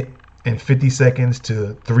 minute and 50 seconds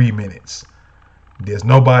to 3 minutes. There's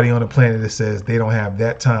nobody on the planet that says they don't have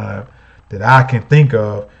that time that I can think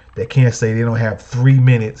of that can't say they don't have 3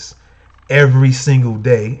 minutes every single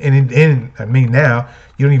day. And I mean, now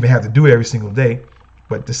you don't even have to do it every single day,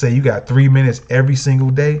 but to say you got 3 minutes every single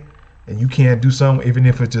day and you can't do something, even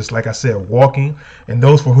if it's just, like I said, walking. And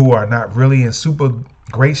those for who are not really in super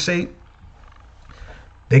great shape,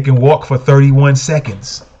 they can walk for 31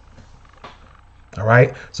 seconds. All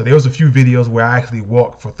right. So there was a few videos where I actually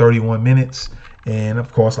walked for 31 minutes. And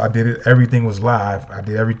of course I did it. Everything was live. I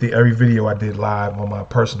did every video I did live on my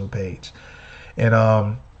personal page.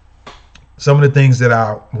 And some of the things that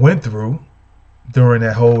I went through during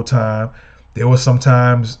that whole time, there was some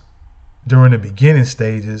times during the beginning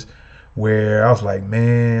stages where I was like,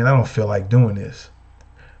 man, I don't feel like doing this.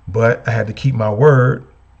 But I had to keep my word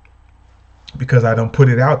because I don't put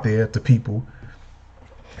it out there to people.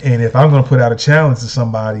 And if I'm going to put out a challenge to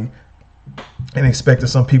somebody and expected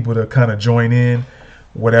some people to kind of join in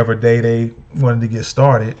whatever day they wanted to get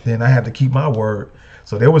started, then I had to keep my word.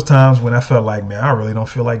 So there was times when I felt like, man, I really don't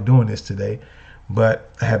feel like doing this today,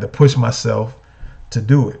 but I had to push myself to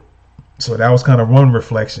do it. So that was kind of one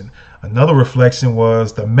reflection. Another reflection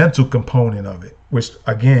was the mental component of it, which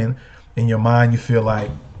again, in your mind, you feel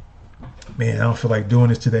like, man, I don't feel like doing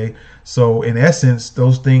this today. So in essence,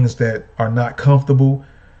 those things that are not comfortable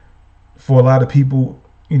for a lot of people,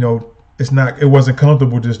 you know, it wasn't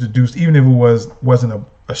comfortable just to do, even if it wasn't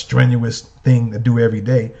a strenuous thing to do every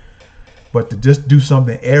day, but to just do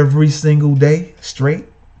something every single day straight,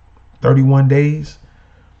 31 days,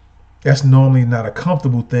 that's normally not a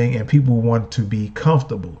comfortable thing, and people want to be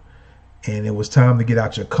comfortable. And it was time to get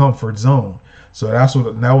out your comfort zone. So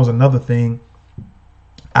that was another thing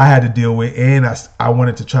I had to deal with, and I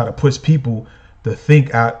wanted to try to push people to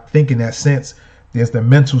think in that sense. There's the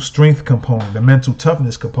mental strength component, the mental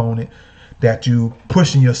toughness component, that you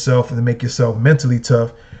pushing yourself to make yourself mentally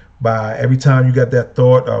tough. By every time you got that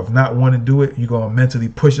thought of not wanting to do it, you're going to mentally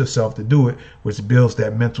push yourself to do it, which builds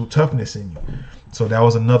that mental toughness in you. So that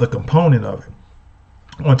was another component of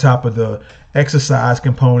it. On top of the exercise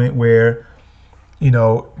component where, you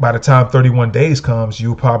know, by the time 31 days comes,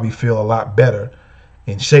 you'll probably feel a lot better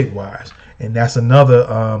in shape-wise. And that's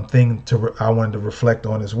another thing I wanted to reflect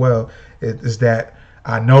on as well, is that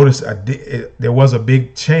I noticed there was a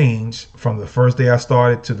big change from the first day I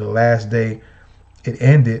started to the last day it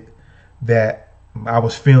ended, that I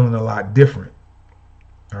was feeling a lot different.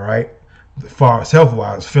 All right. As far as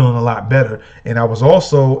health-wise, feeling a lot better. And I was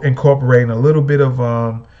also incorporating a little bit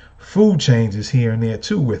of food changes here and there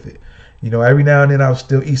too with it. You know, every now and then I would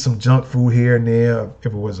still eat some junk food here and there, if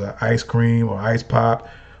it was an ice cream or ice pop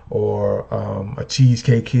or a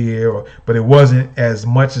cheesecake here, but it wasn't as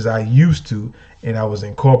much as I used to. And I was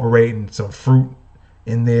incorporating some fruit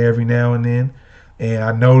in there every now and then. And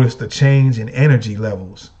I noticed a change in energy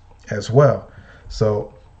levels as well.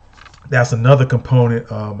 So that's another component,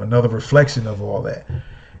 another reflection of all that.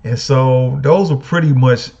 And so those were pretty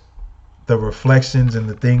much the reflections and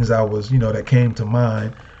the things I was, that came to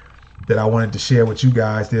mind that I wanted to share with you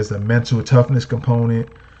guys. There's the mental toughness component.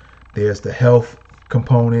 There's the health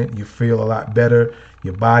component. You feel a lot better.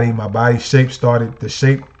 Your body, my body shape started to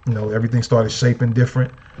shape, everything started shaping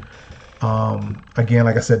different. Again,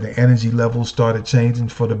 like I said, the energy levels started changing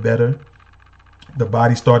for the better. The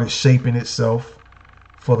body started shaping itself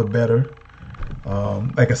for the better.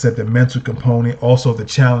 Like I said, the mental component, also the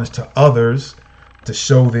challenge to others to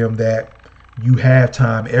show them that you have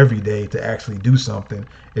time every day to actually do something.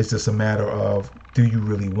 It's just a matter of, do you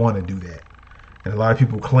really want to do that? And a lot of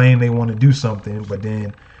people claim they want to do something, but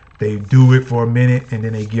then they do it for a minute and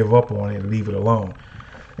then they give up on it and leave it alone.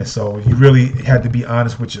 And so you really had to be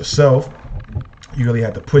honest with yourself. You really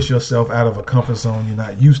had to push yourself out of a comfort zone you're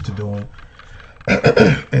not used to doing.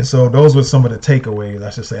 And so those were some of the takeaways, I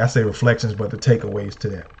should say. I say reflections, but the takeaways to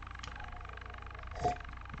that.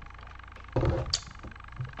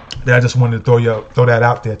 That I just wanted to throw that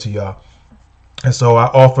out there to y'all. And so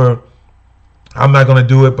I'm not going to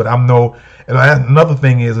do it, but and another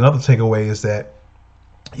takeaway is that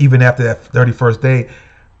even after that 31st day,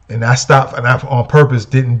 And I stopped, and I on purpose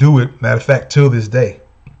didn't do it. Matter of fact, till this day.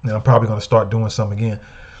 And I'm probably going to start doing some again.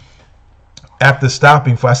 After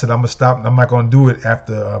stopping, I said I'm going to stop. I'm not going to do it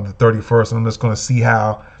after the 31st. I'm just going to see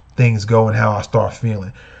how things go and how I start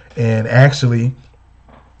feeling. And actually,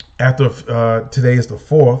 after today is the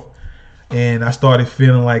 4th, and I started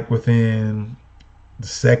feeling like within the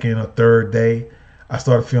second or third day, I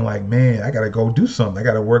started feeling like, man, I got to go do something. I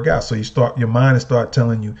got to work out. So your mind start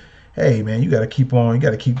telling you, hey, man, you got to keep on. You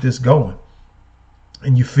got to keep this going.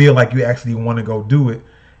 And you feel like you actually want to go do it.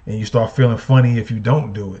 And you start feeling funny if you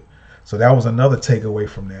don't do it. So that was another takeaway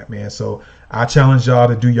from that, man. So I challenge y'all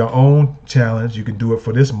to do your own challenge. You can do it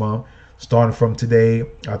for this month. Starting from today,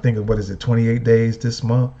 I think, 28 days this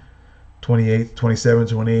month? 28, 27,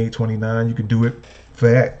 28, 29. You can do it for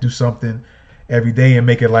that. Do something every day and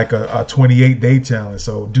make it like a 28-day challenge.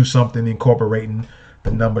 So do something incorporating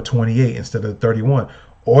the number 28 instead of 31.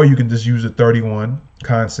 Or you can just use the 31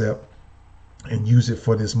 concept and use it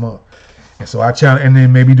for this month. And so I challenge, and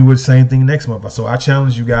then maybe do the same thing next month. So I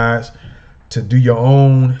challenge you guys to do your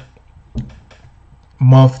own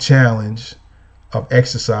month challenge of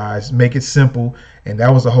exercise. Make it simple. And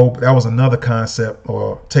that was another concept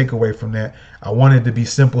or takeaway from that. I wanted it to be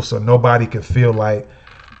simple so nobody could feel like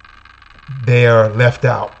they are left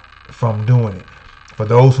out from doing it. For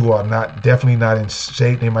those who are definitely not in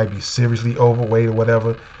shape, they might be seriously overweight or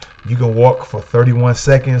whatever, you can walk for 31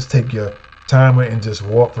 seconds, take your timer and just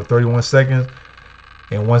walk for 31 seconds.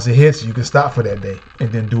 And once it hits, you can stop for that day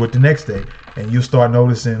and then do it the next day. And you'll start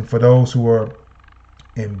noticing, for those who are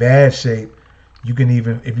in bad shape, you can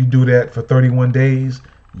even, if you do that for 31 days,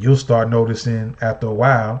 you'll start noticing after a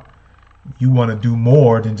while, you want to do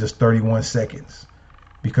more than just 31 seconds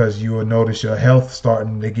because you will notice your health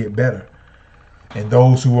starting to get better. And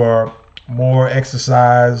those who are more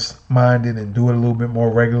exercise minded and do it a little bit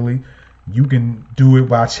more regularly, you can do it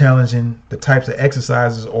by challenging the types of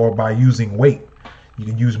exercises or by using weight. You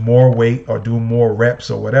can use more weight or do more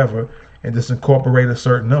reps or whatever and just incorporate a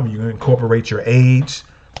certain number. You can incorporate your age.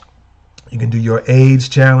 You can do your age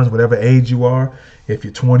challenge, whatever age you are. If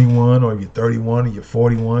you're 21 or you're 31 or you're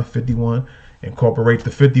 41, 51, incorporate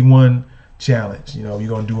the 51 challenge. You know, you're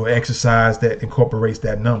going to do an exercise that incorporates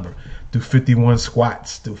that number. Do 51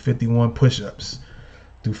 squats, do 51 push-ups,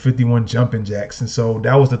 do 51 jumping jacks. And so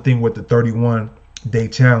that was the thing with the 31-day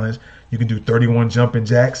challenge. You can do 31 jumping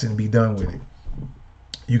jacks and be done with it.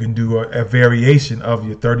 You can do a variation of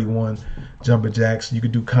your 31 jumping jacks. You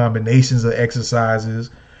can do combinations of exercises.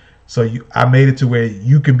 So I made it to where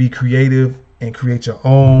you can be creative and create your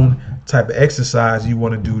own type of exercise you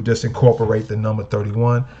want to do. Just incorporate the number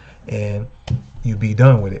 31 and you be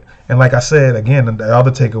done with it. And like I said, again, the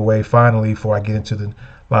other takeaway finally before I get into the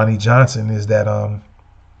Lonnie Johnson is that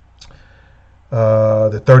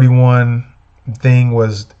the 31 thing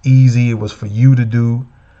was easy. It was for you to do,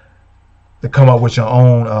 to come up with your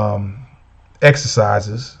own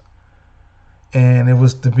exercises. And it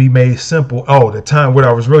was to be made simple. Oh, the time, what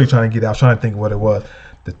I was really trying to get at, I was trying to think what it was.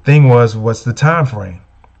 The thing was, what's the time frame?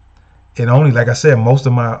 It only, like I said, most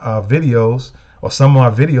of my videos or some of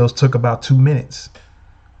my videos took about 2 minutes.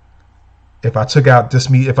 If I took out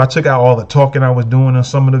all the talking I was doing on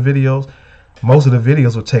some of the videos, most of the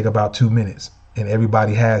videos would take about 2 minutes. And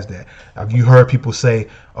everybody has that. Have you heard people say,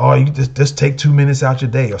 oh, you just take 2 minutes out your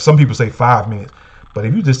day? Or some people say 5 minutes. But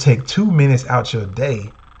if you just take 2 minutes out your day,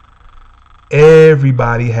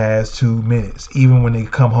 everybody has 2 minutes. Even when they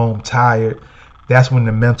come home tired, that's when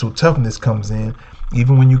the mental toughness comes in.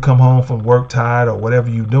 Even when you come home from work tired or whatever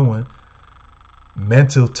you're doing,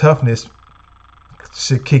 mental toughness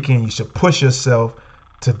should kick in. You should push yourself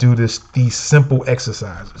to do these simple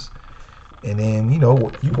exercises. And then, you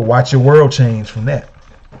know, you can watch your world change from that.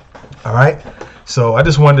 All right. So I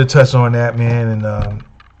just wanted to touch on that, man, and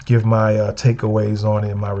give my takeaways on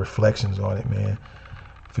it and my reflections on it, man,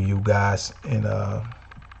 for you guys. And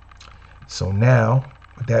so now,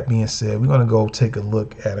 with that being said, we're going to go take a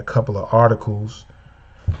look at a couple of articles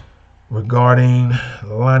regarding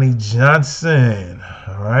Lonnie Johnson.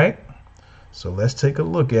 All right. So let's take a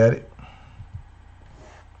look at it.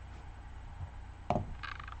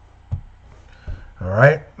 All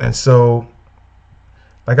right. And so,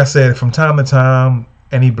 like I said, from time to time,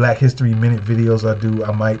 any Black History Minute videos I do,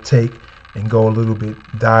 I might take and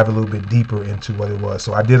dive a little bit deeper into what it was.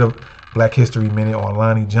 So I did a Black History Minute on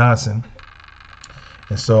Lonnie Johnson.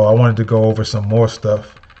 And so I wanted to go over some more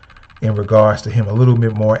stuff in regards to him, a little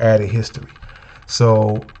bit more added history.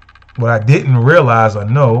 So what I didn't realize or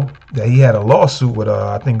know, that he had a lawsuit with,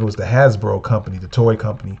 I think it was the Hasbro company, the toy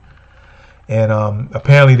company. And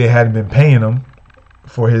apparently they hadn't been paying him.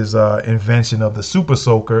 for his invention of the Super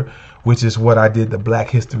Soaker, which is what I did the Black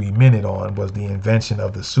History Minute on, was the invention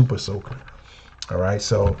of the Super Soaker. All right,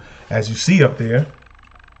 so as you see up there,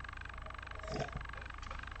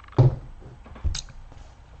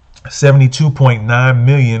 $72.9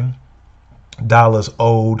 million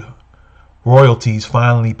owed royalties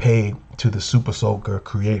finally paid to the Super Soaker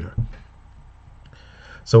creator.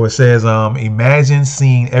 So it says, imagine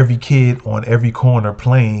seeing every kid on every corner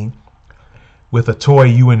playing with a toy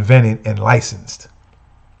you invented and licensed,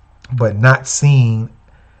 but not seeing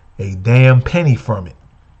a damn penny from it.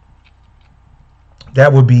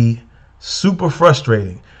 That would be super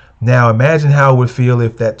frustrating. Now imagine how it would feel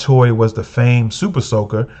if that toy was the famed Super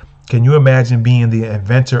Soaker. Can you imagine being the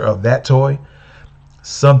inventor of that toy?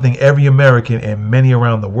 Something every American and many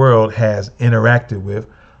around the world has interacted with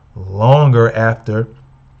longer after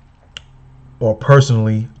or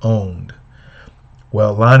personally owned.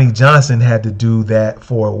 Well, Lonnie Johnson had to do that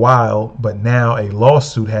for a while, but now a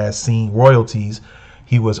lawsuit has seen royalties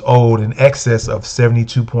he was owed in excess of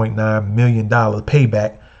 $72.9 million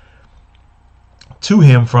payback to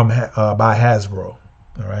him from by Hasbro.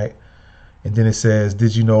 All right. And then it says,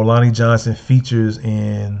 did you know Lonnie Johnson features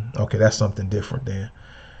in, okay, that's something different there.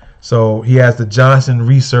 So he has the Johnson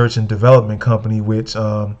Research and Development Company, which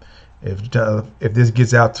if this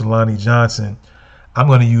gets out to Lonnie Johnson, I'm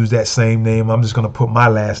going to use that same name. I'm just going to put my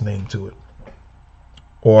last name to it,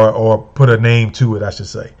 or put a name to it, I should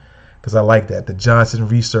say, because I like that. The Johnson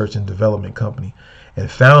Research and Development Company. And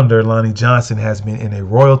founder Lonnie Johnson has been in a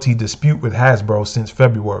royalty dispute with Hasbro since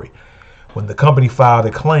February, when the company filed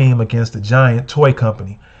a claim against the giant toy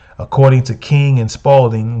company. According to King and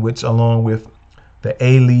Spalding, which along with the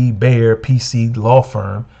A. Lee Baer PC law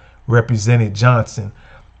firm represented Johnson,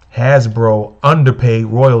 Hasbro underpaid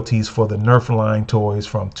royalties for the Nerf line toys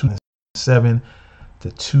from 2007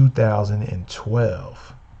 to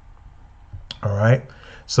 2012. All right.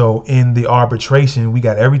 So in the arbitration, we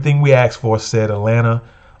got everything we asked for, said Atlanta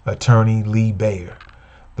attorney Lee Baer.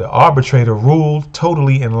 The arbitrator ruled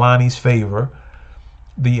totally in Lonnie's favor.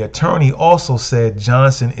 The attorney also said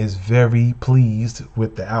Johnson is very pleased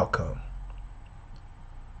with the outcome.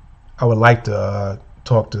 I would like to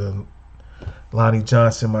talk to Lonnie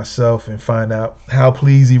Johnson myself and find out how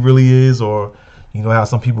pleased he really is, or how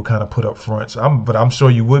some people kind of put up front. But I'm sure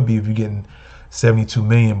you would be if you're getting $72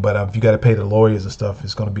 million. But if you got to pay the lawyers and stuff,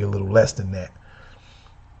 it's going to be a little less than that.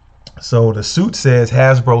 So the suit says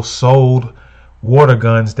Hasbro sold water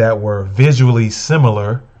guns that were visually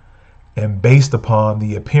similar and based upon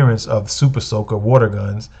the appearance of Super Soaker water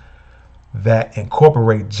guns that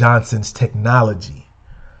incorporate Johnson's technology.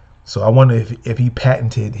 So I wonder if he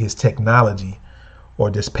patented his technology or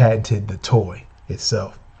just patented the toy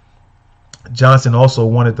itself. Johnson also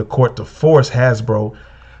wanted the court to force Hasbro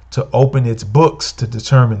to open its books to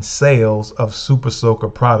determine sales of Super Soaker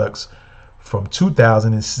products from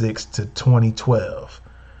 2006 to 2012.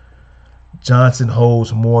 Johnson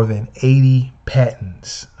holds more than 80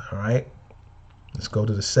 patents. All right. Let's go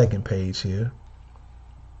to the second page here.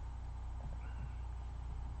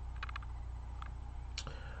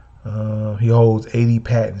 He holds 80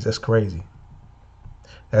 patents. That's crazy.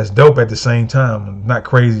 That's dope at the same time. Not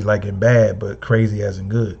crazy like in bad, but crazy as in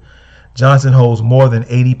good. Johnson holds more than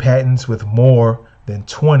 80 patents with more than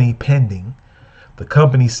 20 pending. The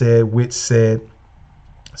company said, which said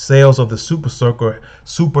sales of the Super Soaker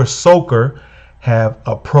have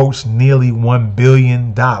approached nearly $1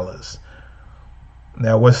 billion.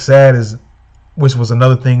 Now, what's sad is, which was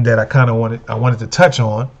another thing that I wanted to touch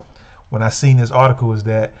on when I seen this article, is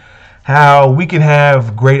that how we can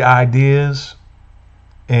have great ideas,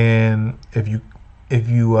 and if you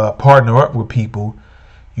partner up with people,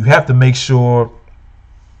 you have to make sure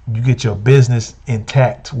you get your business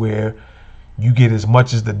intact, where you get as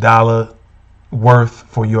much as the dollar worth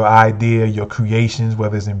for your idea, your creations,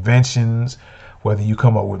 whether it's inventions, whether you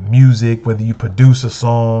come up with music, whether you produce a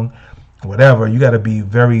song, whatever. You got to be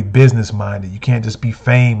very business minded. You can't just be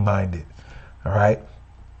fame minded. All right.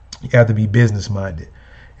 You have to be business minded.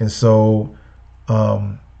 And so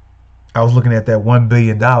I was looking at that $1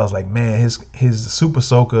 billion, like, man, his Super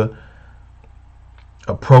Soaker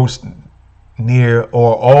approached near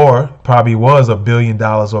or probably was $1 billion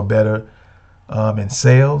or better in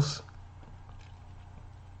sales.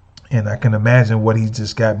 And I can imagine what he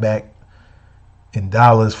just got back in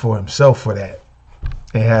dollars for himself for that,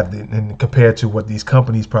 and compared to what these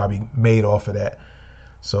companies probably made off of that.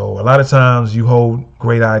 So a lot of times you hold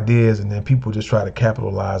great ideas, and then people just try to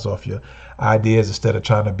capitalize off your ideas instead of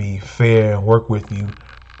trying to be fair and work with you,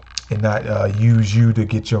 and not use you to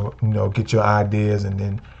get your ideas and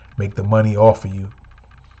then make the money off of you.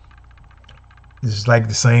 It's like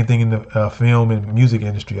the same thing in the film and music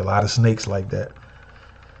industry. A lot of snakes like that.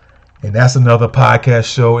 And that's another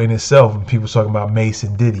podcast show in itself. And people talking about Mace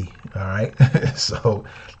and Diddy. All right. So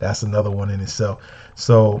that's another one in itself.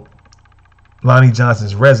 So Lonnie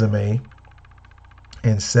Johnson's resume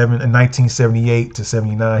in 1978 to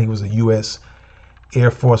 79, he was a U.S. Air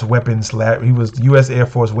Force Weapons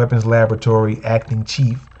Laboratory acting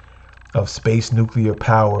chief of Space Nuclear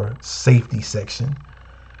Power Safety Section.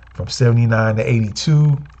 From 79 to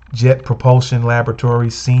 82, Jet Propulsion Laboratory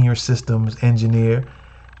Senior Systems Engineer,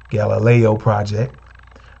 Galileo Project.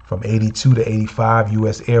 From 82 to 85,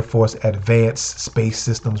 U.S. Air Force Advanced Space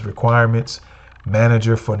Systems Requirements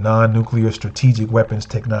Manager for Non-Nuclear Strategic Weapons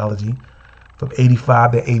Technology. From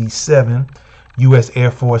 85 to 87, U.S.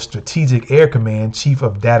 Air Force Strategic Air Command Chief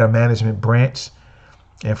of Data Management Branch.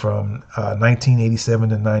 And from 1987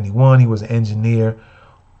 to 91, he was an engineer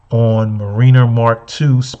on Mariner Mark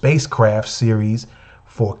II spacecraft series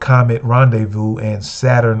for Comet Rendezvous and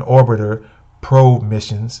Saturn Orbiter probe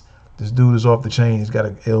missions. This dude is off the chain. He's got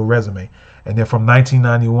an ill resume. And then from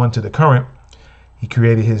 1991 to the current, he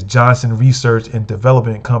created his Johnson Research and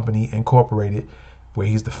Development Company Incorporated, where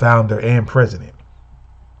he's the founder and president.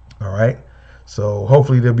 All right. So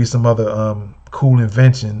hopefully there'll be some other cool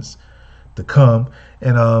inventions to come.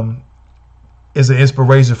 And it's an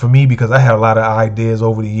inspiration for me because I had a lot of ideas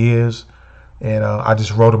over the years, and I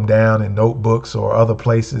just wrote them down in notebooks or other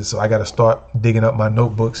places. So I got to start digging up my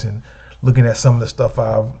notebooks and looking at some of the stuff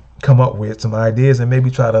I've come up with, some ideas, and maybe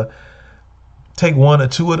try to take one or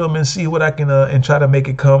two of them and see what I can and try to make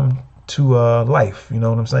it come to life. You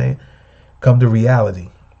know what I'm saying? Come to reality.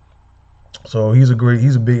 So he's a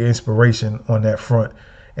big inspiration on that front,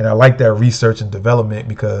 and I like that research and development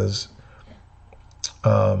because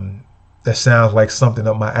that sounds like something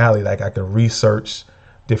up my alley. Like I can research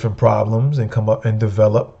different problems and come up and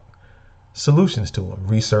develop solutions to them.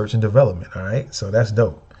 Research and development. All right. So that's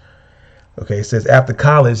dope. Okay. It says after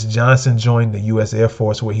college, Johnson joined the U.S. Air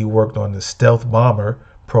Force where he worked on the stealth bomber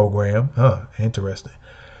program. Interesting.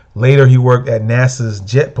 Later, he worked at NASA's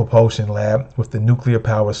Jet Propulsion Lab with the nuclear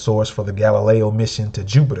power source for the Galileo mission to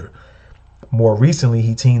Jupiter. More recently,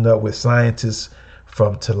 he teamed up with scientists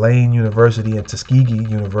from Tulane University and Tuskegee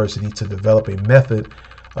University to develop a method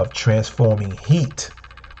of transforming heat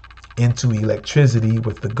into electricity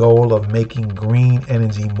with the goal of making green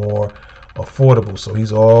energy more affordable. So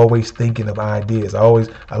he's always thinking of ideas. I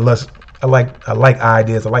like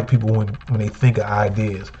ideas. I like people when they think of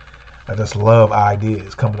ideas. I just love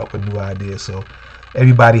ideas, coming up with new ideas. So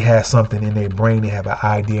everybody has something in their brain. They have an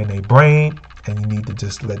idea in their brain, and you need to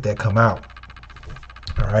just let that come out.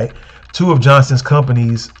 All right. Two of Johnson's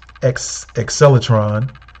companies,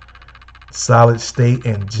 Excelitron, Solid State,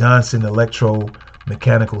 and Johnson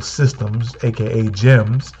Electromechanical Systems, aka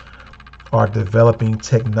GEMS, are developing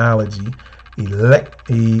technology.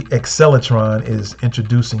 Excelitron is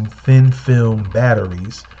introducing thin film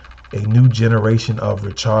batteries, a new generation of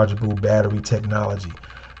rechargeable battery technology.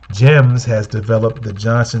 GEMS has developed the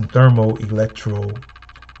Johnson Thermo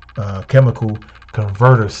Chemical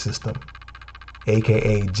Converter System,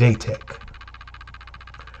 aka JTEC,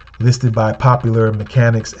 listed by Popular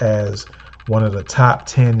Mechanics as one of the top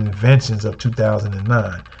 10 inventions of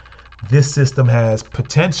 2009. This system has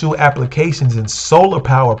potential applications in solar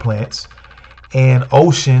power plants and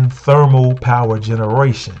ocean thermal power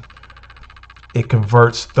generation. It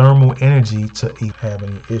converts thermal energy to have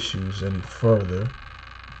any issues any further.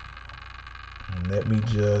 Let me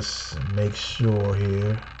just make sure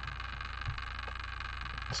here.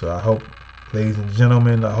 So I hope, ladies and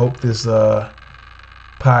gentlemen, I hope this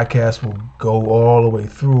podcast will go all the way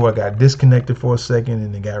through. I got disconnected for a second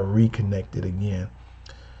and then got reconnected again.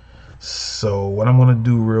 So what I'm going to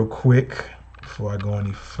do real quick before I go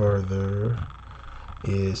any further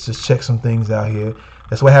is just check some things out here.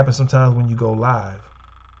 That's what happens sometimes when you go live.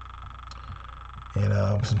 And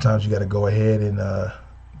sometimes you got to go ahead and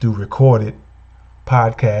do recorded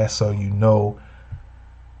podcasts so you know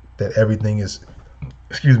that everything is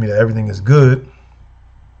good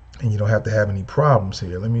and you don't have to have any problems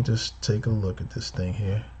here. Let me just take a look at this thing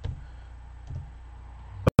here.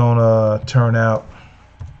 Don't turn out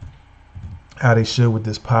how they should with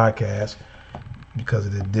this podcast because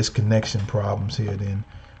of the disconnection problems here, then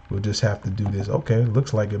we'll just have to do this. Okay,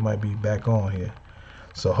 looks like it might be back on here.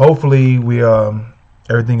 So hopefully we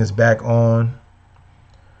everything is back on.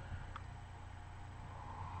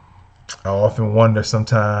 I often wonder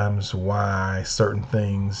sometimes why certain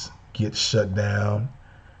things get shut down.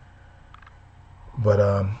 But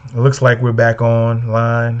it looks like we're back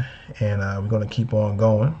online, and we're going to keep on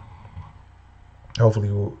going.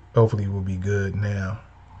 Hopefully we'll be good now.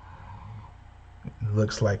 It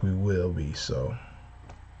looks like we will be. So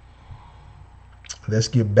let's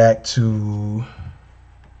get back to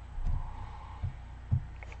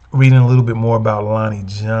reading a little bit more about Lonnie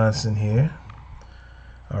Johnson here.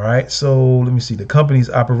 All right, so let me see. The companies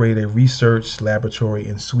operate a research laboratory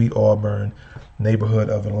in Sweet Auburn neighborhood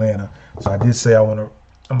of Atlanta. So I did say I'm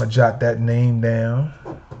gonna jot that name down.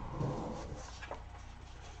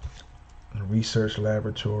 Research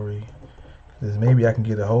laboratory. Because maybe I can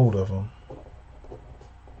get a hold of him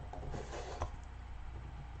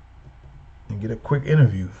and get a quick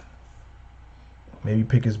interview. Maybe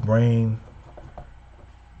pick his brain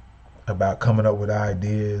about coming up with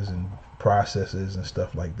ideas and processes and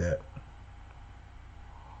stuff like that.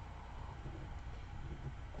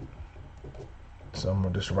 So I'm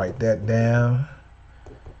gonna just write that down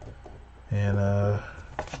and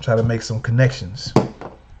try to make some connections.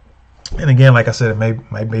 And again, like I said,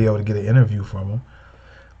 might be able to get an interview from him,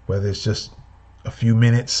 whether it's just a few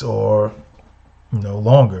minutes or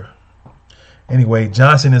longer. Anyway,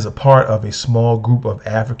 Johnson is a part of a small group of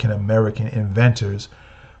African American inventors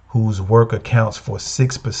whose work accounts for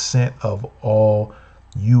 6% of all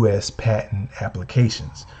U.S. patent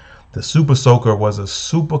applications. The Super Soaker was a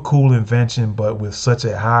super cool invention, but with such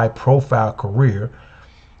a high-profile career,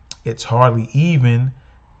 it's hardly even.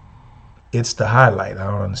 It's the highlight. I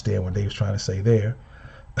don't understand what they was trying to say there.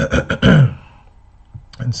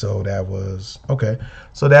 And so that was okay.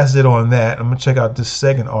 So that's it on that. I'm gonna check out this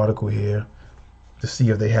second article here to see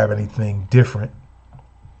if they have anything different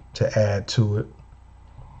to add to it.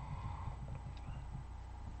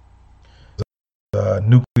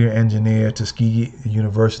 Nuclear engineer, Tuskegee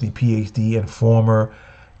University PhD, and former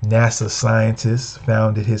NASA scientist,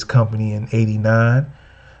 founded his company in '89.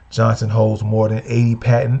 Johnson holds more than 80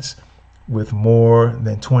 patents, with more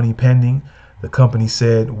than 20 pending. The company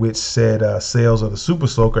said sales of the Super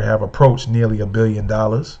Soaker have approached nearly $1 billion.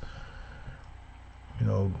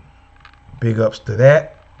 Big ups to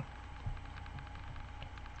that.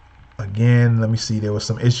 Again, let me see. There was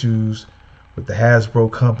some issues with the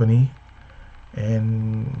Hasbro company,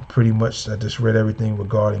 and pretty much I just read everything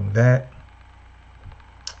regarding that.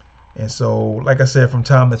 And so, like I said, from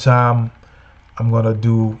time to time, I'm gonna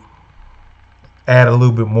add a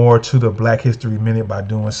little bit more to the Black History Minute by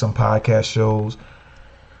doing some podcast shows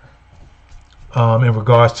in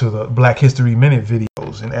regards to the Black History Minute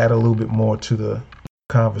videos, and add a little bit more to the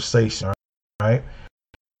conversation. All right.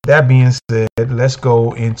 That being said, let's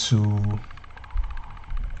go into.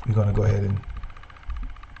 We're gonna go ahead and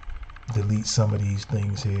delete some of these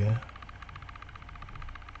things here.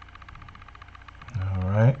 All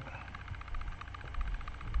right.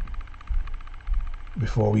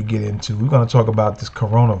 Before we get into, we're going to talk about this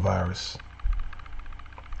coronavirus.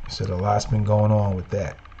 So a lot's been going on with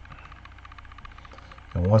that.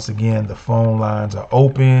 And once again, the phone lines are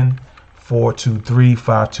open.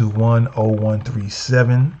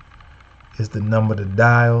 423-521-0137 is the number to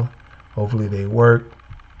dial. Hopefully they work.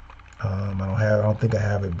 I don't think I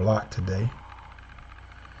have it blocked today.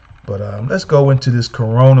 But let's go into this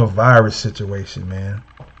coronavirus situation, man.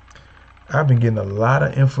 I've been getting a lot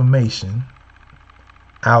of information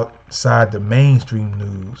outside the mainstream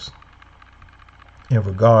news in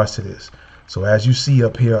regards to this. So as you see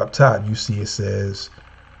up here up top, you see it says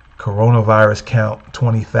coronavirus count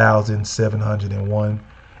 20,701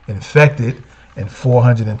 infected and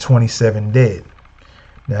 427 dead.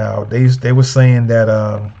 Now they were saying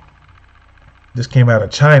that this came out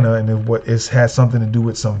of China, and it had something to do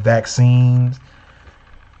with some vaccines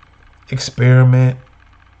experiment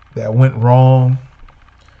that went wrong.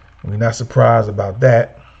 We're not surprised about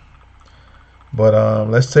that. But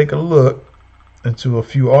let's take a look into a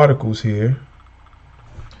few articles here.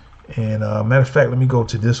 And matter of fact, let me go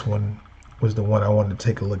to this one. Was the one I wanted to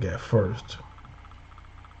take a look at first.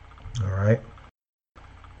 All right.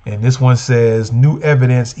 And this one says, new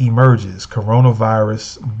evidence emerges.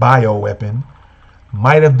 Coronavirus bioweapon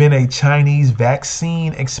might have been a Chinese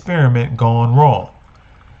vaccine experiment gone wrong.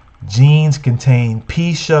 Genes contain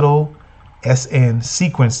P shuttle SN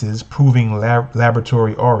sequences proving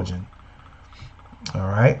laboratory origin. All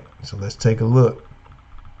right, so let's take a look.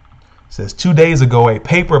 It says 2 days ago, a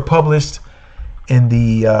paper published in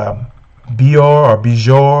the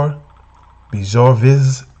Bijorviz, it's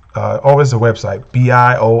a website,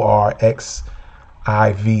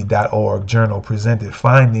 biorxiv.org journal presented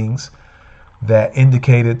findings that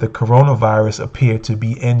indicated the coronavirus appeared to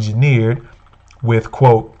be engineered with,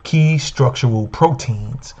 quote, key structural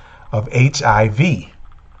proteins of HIV.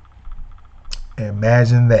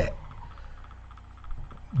 Imagine that.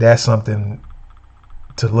 That's something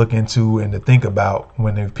to look into and to think about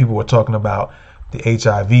when people were talking about the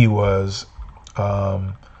HIV was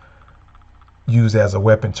used as a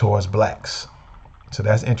weapon towards blacks. So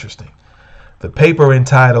that's interesting. The paper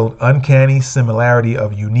entitled Uncanny Similarity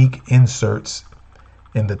of Unique Inserts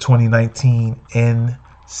in the 2019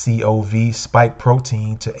 nCoV Spike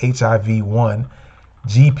Protein to HIV-1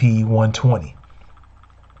 GP120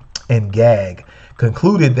 and GAG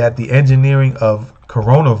concluded that the engineering of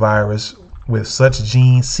coronavirus with such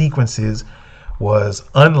gene sequences was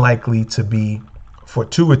unlikely to be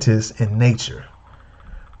fortuitous in nature,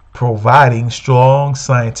 providing strong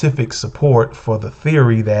scientific support for the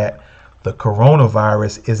theory that the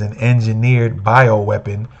coronavirus is an engineered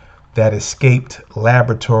bioweapon that escaped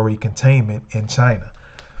laboratory containment in China.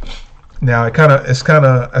 Now,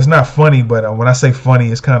 it's not funny, but when I say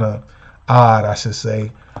funny, it's kind of odd, I should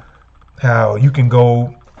say, how you can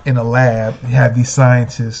go in a lab, you have these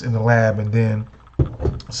scientists in the lab, and then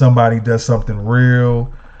somebody does something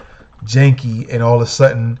real janky, and all of a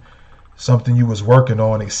sudden something you was working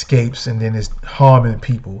on escapes, and then it's harming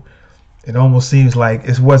people. It almost seems like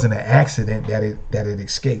it wasn't an accident that it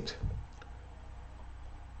escaped.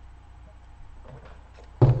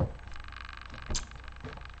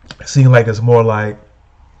 It seemed like it's more like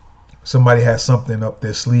somebody had something up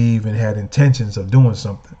their sleeve and had intentions of doing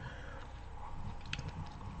something.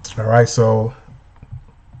 All right, so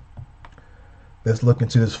let's look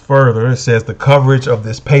into this further. It says the coverage of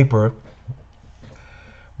this paper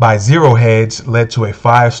by Zero Hedge led to a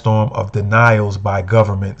firestorm of denials by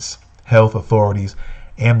governments, health authorities,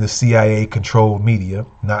 and the CIA-controlled media,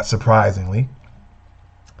 not surprisingly.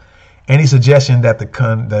 Any suggestion that the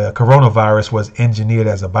coronavirus was engineered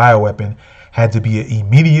as a bioweapon had to be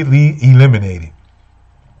immediately eliminated.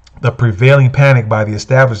 The prevailing panic by the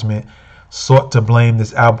establishment sought to blame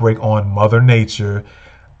this outbreak on Mother Nature,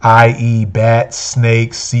 i.e. bats,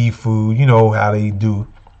 snakes, seafood. You know how they do.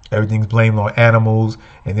 Everything's blamed on animals,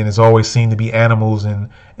 and then it's always seen to be animals in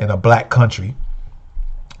a black country,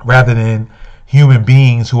 rather than human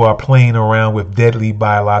beings who are playing around with deadly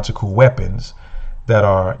biological weapons that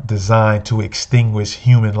are designed to extinguish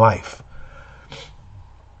human life.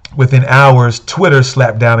 Within hours, Twitter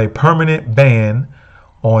slapped down a permanent ban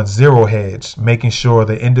on Zero Hedge, making sure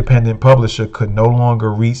the independent publisher could no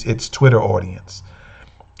longer reach its Twitter audience.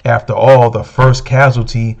 After all, the first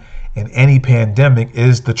casualty in any pandemic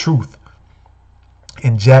is the truth.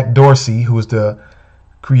 And Jack Dorsey, who is the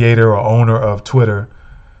creator or owner of Twitter,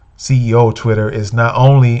 CEO of Twitter, is not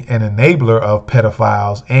only an enabler of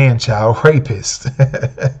pedophiles and child rapists.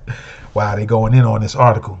 Wow, they're going in on this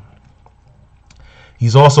article.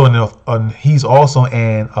 He's also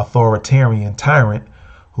an authoritarian tyrant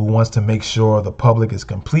who wants to make sure the public is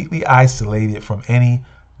completely isolated from any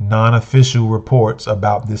non-official reports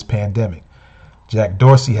about this pandemic. Jack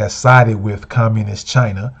Dorsey has sided with communist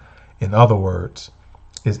China. In other words,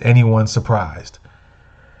 is anyone surprised?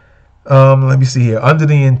 Let me see here. Under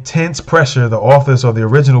the intense pressure, the authors of the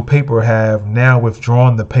original paper have now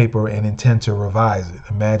withdrawn the paper and intend to revise it.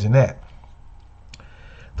 Imagine that.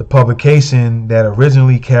 The publication that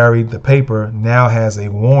originally carried the paper now has a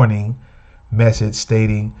warning message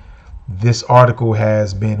stating, "This article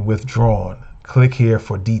has been withdrawn. Click here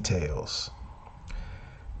for details."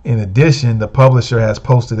 In addition, the publisher has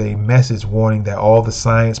posted a message warning that all the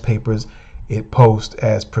science papers it posts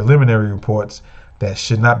as preliminary reports that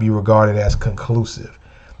should not be regarded as conclusive,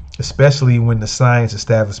 especially when the science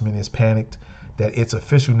establishment is panicked that its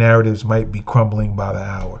official narratives might be crumbling by the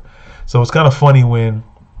hour. So it's kind of funny when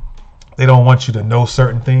they don't want you to know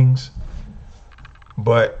certain things,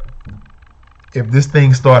 but if this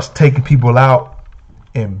thing starts taking people out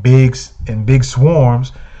in big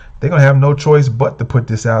swarms, they're going to have no choice but to put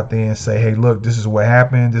this out there and say, hey, look, this is what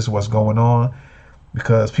happened. This is what's going on.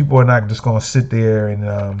 Because people are not just going to sit there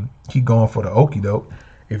and keep going for the okie doke.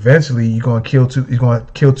 Eventually, you're going to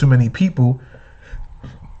kill too many people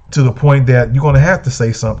to the point that you're going to have to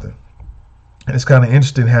say something. And it's kind of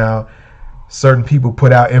interesting how certain people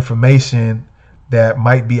put out information that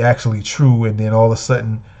might be actually true, and then all of a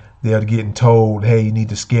sudden they're getting told, hey, you need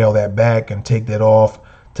to scale that back and take it off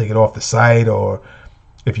the site, or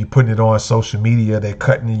if you're putting it on social media, they're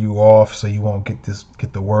cutting you off so you won't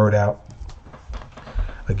get the word out.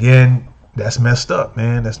 Again, that's messed up,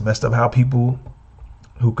 man. That's messed up how people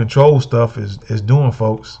who control stuff is doing,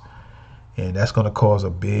 folks. And that's going to cause a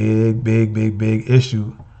big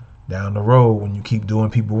issue down the road when you keep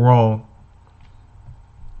doing people wrong.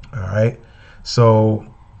 All right. So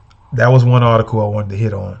that was one article I wanted to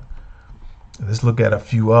hit on. Let's look at a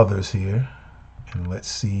few others here. And let's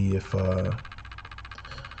see if... let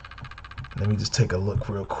me just take a look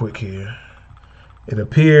real quick here. It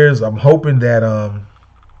appears, I'm hoping that...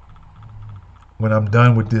 when I'm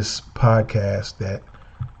done with this podcast that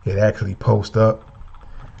it actually posts up.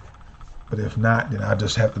 But if not, then I'll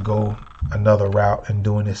just have to go another route and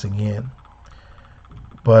doing this again.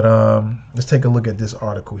 But let's take a look at this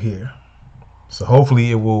article here. So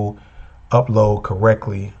hopefully it will upload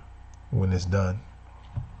correctly when it's done.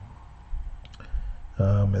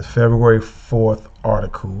 It's February 4th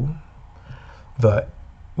article,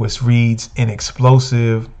 which reads, an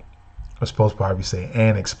explosive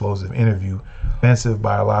interview, offensive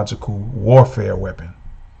biological warfare weapon.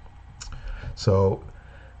 So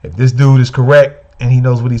if this dude is correct and he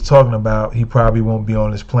knows what he's talking about, he probably won't be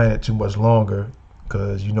on this planet too much longer,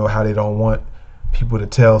 because you know how they don't want people to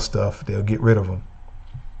tell stuff. They'll get rid of them.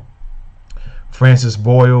 Francis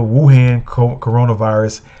Boyle, Wuhan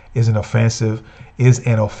coronavirus is an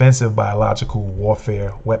offensive biological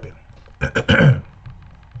warfare weapon.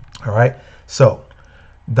 All right. So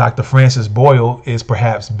Dr. Francis Boyle is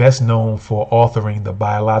perhaps best known for authoring the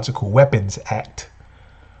Biological Weapons Act.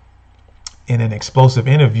 In an explosive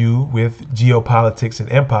interview with Geopolitics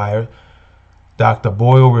and Empire, Dr.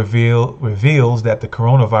 Boyle reveals that the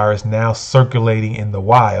coronavirus now circulating in the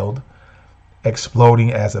wild,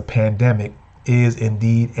 exploding as a pandemic, is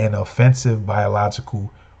indeed an offensive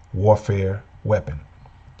biological warfare weapon.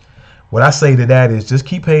 What I say to that is just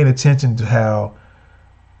keep paying attention to how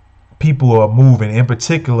people are moving, in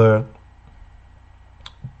particular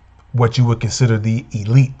what you would consider the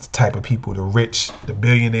elite type of people, the rich, the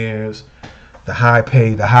billionaires, the high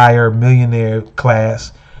paid, the higher millionaire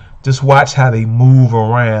class. Just watch how they move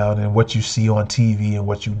around and what you see on TV and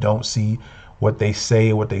what you don't see, what they say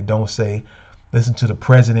and what they don't say. Listen to the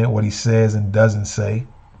president, what he says and doesn't say.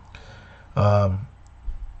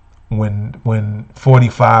 When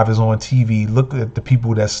 45 is on TV, look at the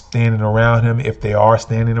people that's standing around him. If they are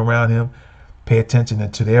standing around him, pay attention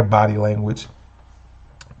to their body language.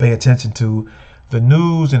 Pay attention to the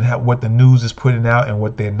news and what the news is putting out and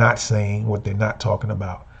what they're not saying, what they're not talking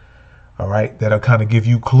about. All right, that'll kind of give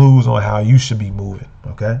you clues on how you should be moving.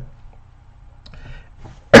 Okay.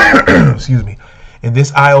 Excuse me. In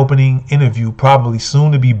this eye-opening interview, probably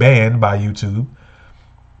soon to be banned by YouTube,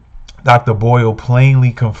 Dr. Boyle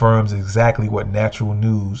plainly confirms exactly what Natural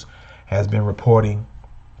News has been reporting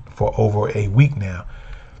for over a week now,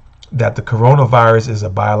 that the coronavirus is a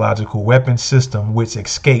biological weapon system which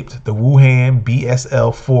escaped the Wuhan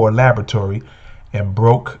BSL-4 laboratory and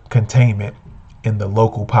broke containment in the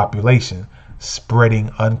local population, spreading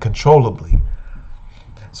uncontrollably.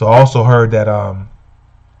 So I also heard that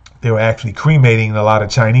they were actually cremating a lot of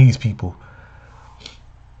Chinese people.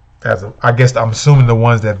 I guess I'm assuming the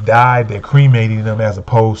ones that died, they're cremating them as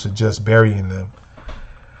opposed to just burying them.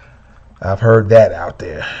 I've heard that out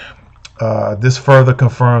there. This further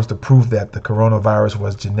confirms the proof that the coronavirus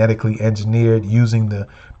was genetically engineered using the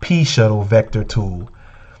P shuttle vector tool.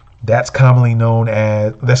 That's commonly known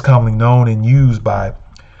and used by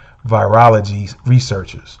virology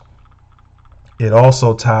researchers. It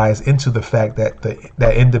also ties into the fact that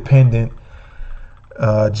that independent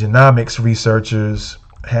genomics researchers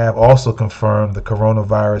have also confirmed the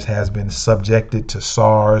coronavirus has been subjected to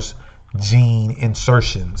SARS gene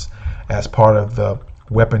insertions as part of the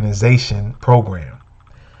weaponization program.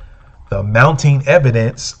 The mounting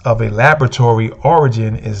evidence of a laboratory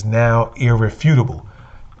origin is now irrefutable.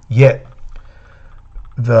 Yet,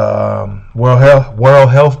 the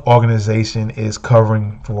World Health Organization is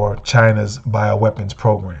covering for China's bioweapons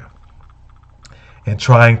program and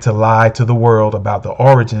trying to lie to the world about the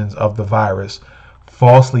origins of the virus,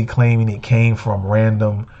 falsely claiming it came from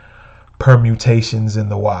random permutations in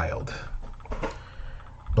the wild.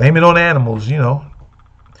 Blame it on animals, you know.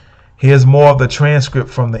 Here's more of the transcript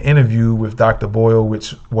from the interview with Dr. Boyle,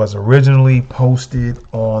 which was originally posted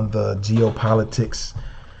on the Geopolitics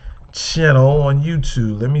channel on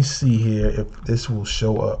YouTube. Let me see here if this will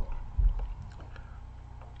show up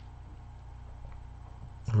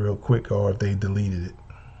real quick or if they deleted it.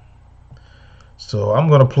 So I'm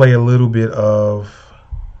going to play a little bit of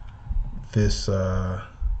this let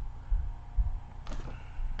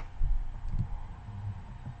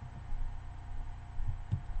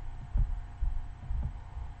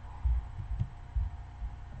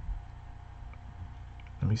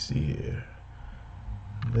me see here.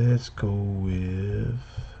 Let's go with,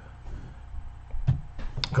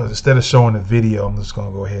 because instead of showing the video, I'm just going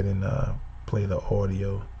to go ahead and play the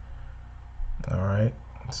audio. All right.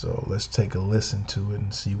 So let's take a listen to it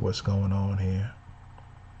and see what's going on here.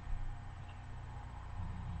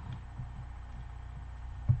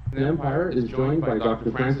 The Empire is joined by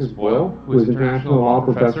Dr. Francis Boyle, who is international law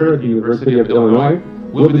professor at the University of Illinois.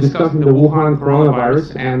 We'll be discussing the Wuhan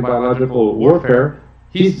coronavirus and biological warfare.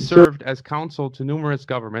 He's served as counsel to numerous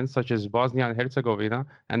governments, such as Bosnia and Herzegovina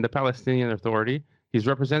and the Palestinian Authority. He's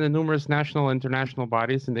represented numerous national and international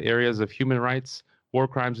bodies in the areas of human rights, war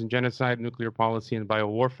crimes and genocide, nuclear policy, and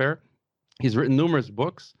biowarfare. He's written numerous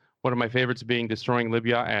books, one of my favorites being Destroying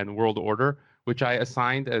Libya and World Order, which I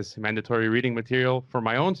assigned as mandatory reading material for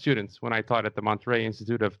my own students when I taught at the Monterey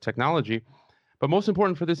Institute of Technology. But most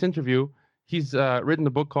important for this interview, he's written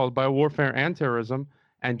a book called Biowarfare and Terrorism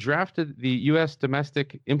and drafted the U.S.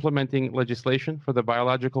 domestic implementing legislation for the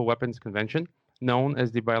Biological Weapons Convention, known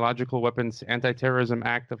as the Biological Weapons Anti-Terrorism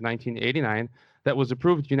Act of 1989, that was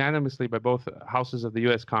approved unanimously by both houses of the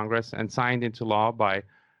U.S. Congress and signed into law by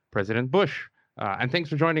President Bush. And thanks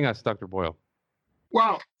for joining us, Dr. Boyle.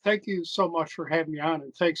 Wow, thank you so much for having me on,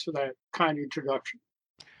 and thanks for that kind introduction.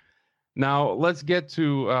 Now, let's get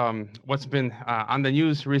to what's been on the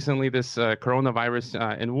news recently, this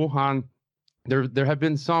coronavirus in Wuhan. There have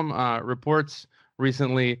been some reports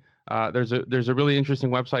recently. There's a really interesting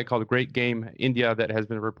website called Great Game India that has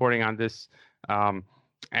been reporting on this.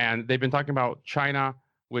 And they've been talking about China,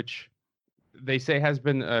 which they say has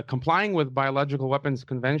been complying with Biological Weapons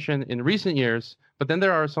Convention in recent years. But then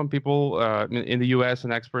there are some people in the U.S.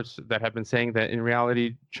 and experts that have been saying that in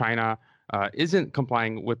reality, China isn't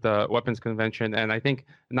complying with the Weapons Convention. And I think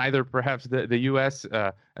neither perhaps the U.S.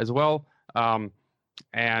 As well.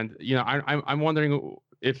 And, you know, I'm wondering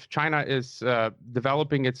if China is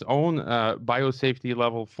developing its own biosafety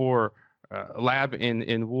level 4 lab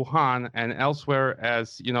in Wuhan and elsewhere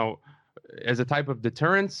as, you know, as a type of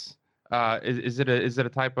deterrence. Is it a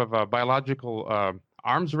type of biological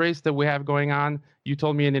arms race that we have going on? You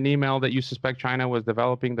told me in an email that you suspect China was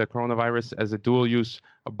developing the coronavirus as a dual-use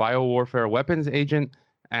biowarfare weapons agent.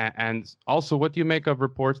 And also, what do you make of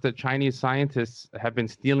reports that Chinese scientists have been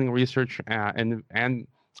stealing research and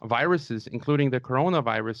viruses, including the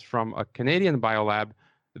coronavirus, from a Canadian biolab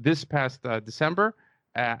this past December?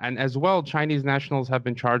 And as well, Chinese nationals have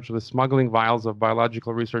been charged with smuggling vials of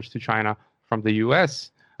biological research to China from the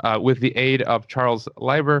U.S. With the aid of Charles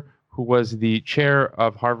Leiber, who was the chair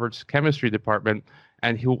of Harvard's chemistry department,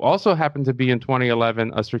 and who also happened to be in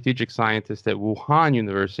 2011 a strategic scientist at Wuhan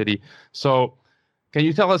University. So can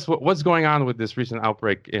you tell us what's going on with this recent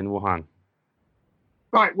outbreak in Wuhan?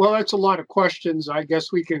 Right. Well, that's a lot of questions. I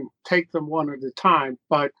guess we can take them one at a time.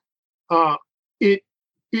 But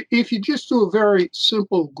if you just do a very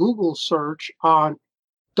simple Google search on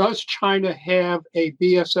does China have a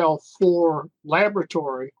BSL-4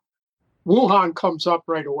 laboratory, Wuhan comes up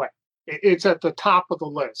right away. It's at the top of the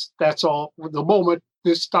list. That's all. The moment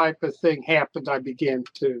this type of thing happened, I began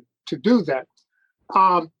to do that.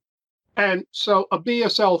 And so a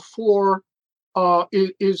BSL-4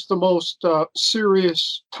 is the most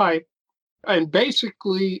serious type. And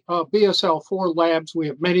basically, BSL-4 labs, we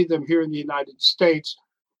have many of them here in the United States,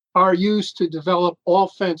 are used to develop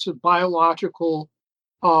offensive biological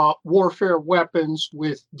warfare weapons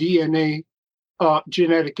with DNA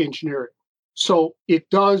genetic engineering. So it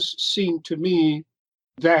does seem to me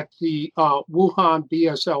that the Wuhan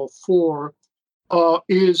BSL-4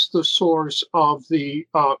 is the source of the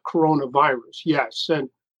coronavirus. Yes. And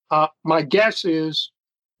my guess is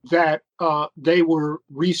that they were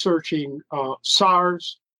researching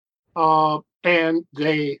SARS and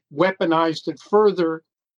they weaponized it further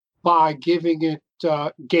by giving it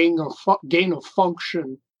gain of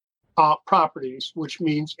function properties, which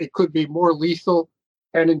means it could be more lethal.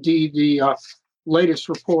 And indeed, the latest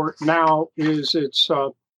report now is its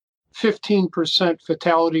 15%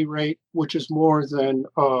 fatality rate, which is more than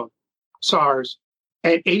SARS,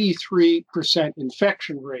 and 83%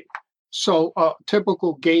 infection rate. So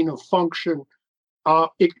typical gain of function,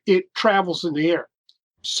 it travels in the air.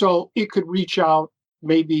 So it could reach out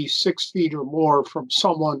maybe 6 feet or more from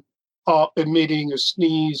someone emitting a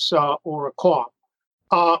sneeze or a cough.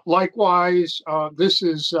 Likewise, this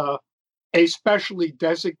is a specially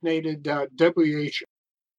designated WHO.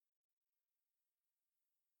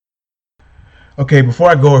 Okay, before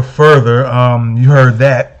I go further, you heard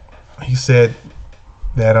that. He said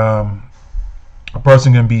that a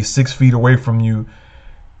person can be 6 feet away from you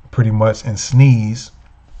pretty much and sneeze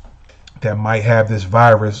that might have this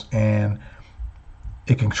virus, and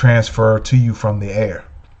it can transfer to you from the air,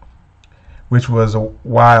 which was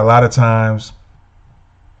why a lot of times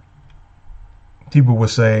people would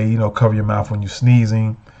say, you know, cover your mouth when you're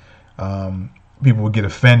sneezing. People would get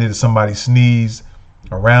offended if somebody sneezed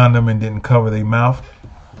around them and didn't cover their mouth.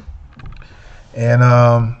 And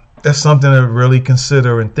that's something to really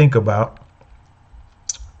consider and think about,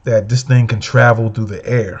 that this thing can travel through the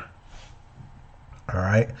air. All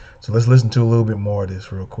right. So let's listen to a little bit more of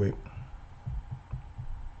this real quick.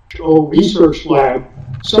 Research lab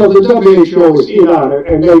So the WHO is in on it,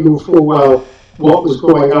 and they knew full well what was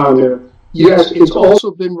going on there. Yes, it's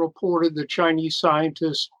also been reported that Chinese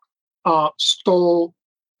scientists stole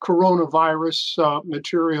coronavirus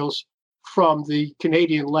materials from the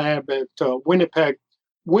Canadian lab at Winnipeg.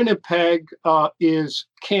 Winnipeg is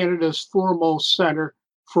Canada's foremost center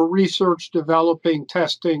for research, developing,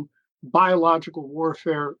 testing biological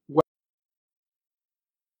warfare.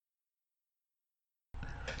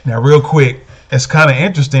 Now, real quick, it's kind of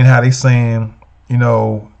interesting how they saying, you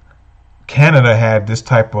know, Canada had this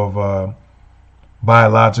type of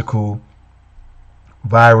biological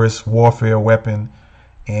virus warfare weapon,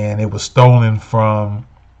 and it was stolen from,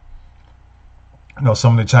 you know,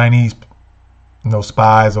 some of the Chinese, you know,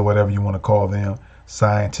 spies or whatever you want to call them,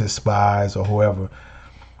 scientists, spies, or whoever,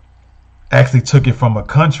 actually took it from a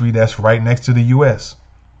country that's right next to the U.S.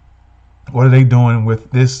 What are they doing with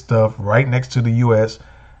this stuff right next to the U.S.,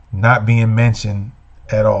 not being mentioned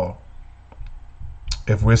at all?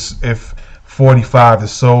 If 45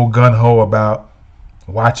 is so gun-ho about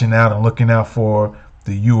watching out and looking out for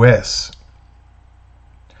the U.S.,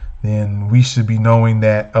 then we should be knowing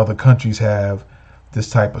that other countries have this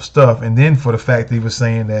type of stuff. And then for the fact that he was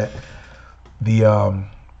saying that the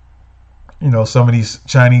you know, some of these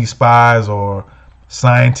Chinese spies or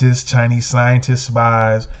scientists, Chinese scientist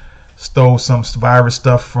spies, stole some virus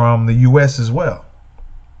stuff from the U.S. as well.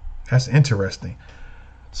 That's interesting.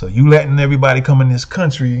 So you letting everybody come in this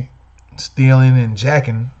country stealing and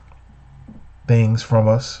jacking things from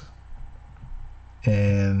us,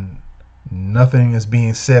 and nothing is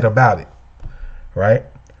being said about it, right?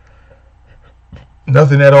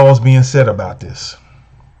 Nothing at all is being said about this.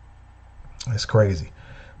 That's crazy.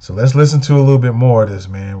 So let's listen to a little bit more of this,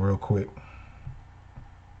 man, real quick.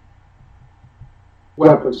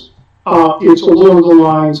 Weapons. It's along the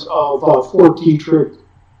lines of Fort Detrick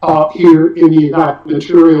here in the United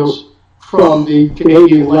materials from the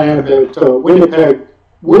Canadian lab at Winnipeg.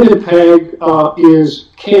 Winnipeg is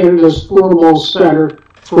Canada's foremost center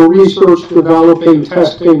for research, developing,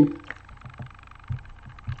 testing.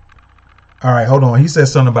 All right, hold on. He said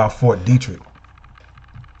something about Fort Detrick.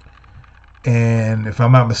 And if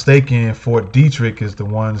I'm not mistaken, Fort Detrick is the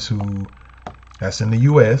ones that's in the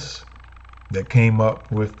U.S., that came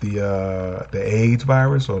up with the AIDS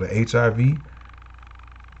virus or the HIV.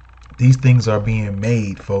 These things are being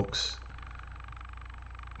made, folks.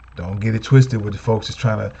 Don't get it twisted with the folks is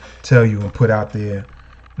trying to tell you and put out there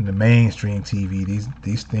in the mainstream TV.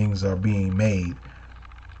 These things are being made,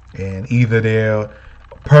 and either they're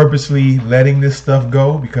purposely letting this stuff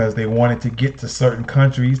go because they wanted to get to certain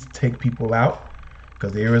countries to take people out,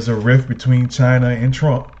 because there is a rift between China and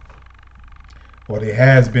Trump. Or there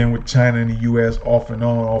has been with China and the U.S. off and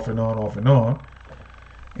on, off and on, off and on.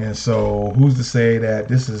 And so who's to say that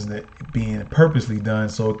this isn't being purposely done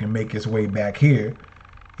so it can make its way back here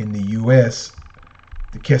in the U.S.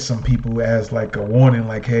 to catch some people as like a warning,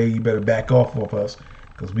 like, hey, you better back off of us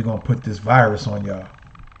because we're going to put this virus on y'all.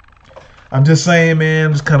 I'm just saying, man,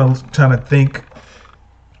 I'm just kind of trying to think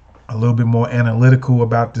a little bit more analytical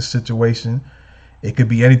about this situation. It could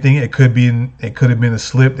be anything. It could have been a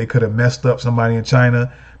slip. They could have messed up somebody in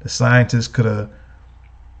China. The scientists could have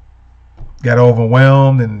got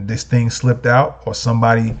overwhelmed and this thing slipped out, or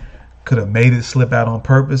somebody could have made it slip out on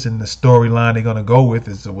purpose, and the storyline they're going to go with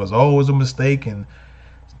is it was always a mistake and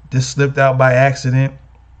this slipped out by accident.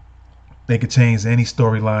 They could change any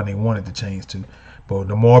storyline they wanted to change to. But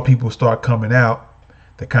the more people start coming out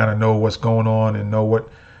that kind of know what's going on and know what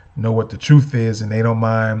the truth is, and they don't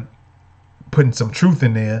mind putting some truth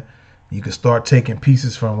in there, you can start taking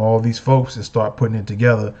pieces from all these folks and start putting it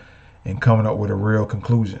together and coming up with a real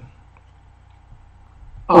conclusion.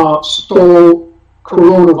 Stole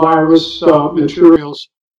coronavirus materials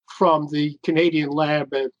from the Canadian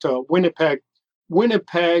lab at Winnipeg.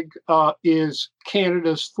 Winnipeg is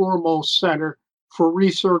Canada's foremost center for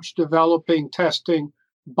research, developing, testing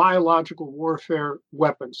biological warfare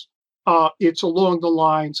weapons. It's along the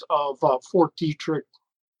lines of Fort Detrick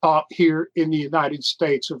here in the United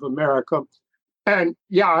States of America. And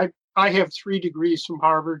yeah, I have 3 degrees from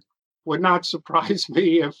Harvard. Would not surprise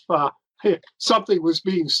me if something was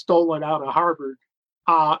being stolen out of Harvard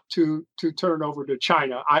to turn over to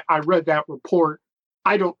China. I read that report.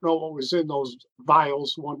 I don't know what was in those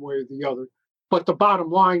vials one way or the other. But the bottom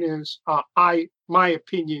line is, my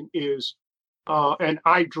opinion is, and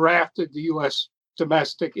I drafted the U.S.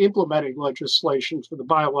 domestic implementing legislation for the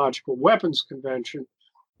Biological Weapons Convention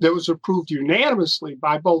that was approved unanimously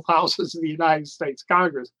by both houses of the United States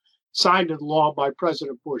Congress, signed into law by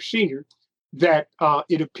President Bush Sr., that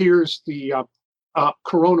it appears the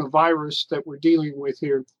coronavirus that we're dealing with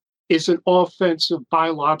here is an offensive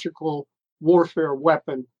biological warfare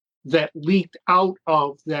weapon that leaked out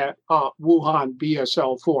of that Wuhan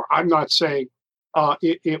BSL-4. I'm not saying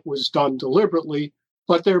it was done deliberately,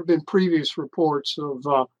 but there have been previous reports of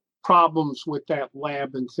problems with that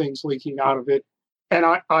lab and things leaking out of it. And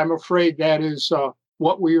I'm afraid that is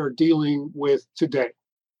what we are dealing with today.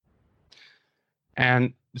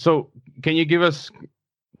 And so, can you give us?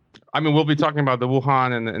 I mean, we'll be talking about the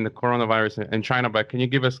Wuhan and the coronavirus in China, but can you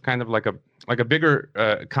give us kind of like a bigger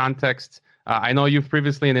context? I know you've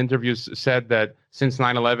previously in interviews said that since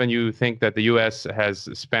 9/11, you think that the U.S. has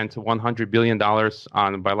spent $100 billion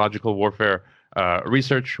on biological warfare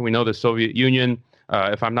research. We know the Soviet Union,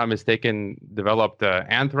 if I'm not mistaken, developed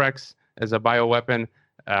anthrax as a bioweapon.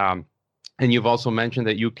 And you've also mentioned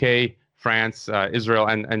that UK, France, Israel,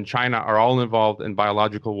 and China are all involved in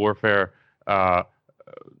biological warfare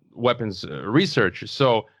weapons research.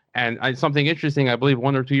 So, and something interesting, I believe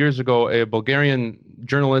 1 or 2 years ago, a Bulgarian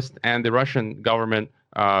journalist and the Russian government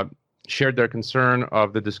shared their concern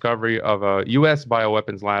of the discovery of a U.S.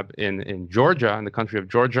 bioweapons lab in Georgia, in the country of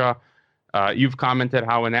Georgia. You've commented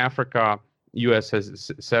how in Africa, U.S.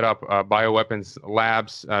 has set up bioweapons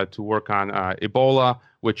labs to work on Ebola,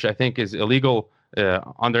 which I think is illegal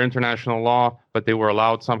under international law, but they were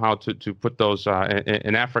allowed somehow to put those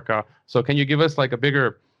in Africa. So can you give us like a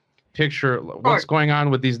bigger picture, what's going on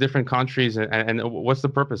with these different countries and what's the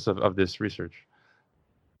purpose of this research?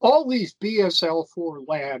 All these BSL-4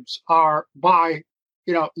 labs are by,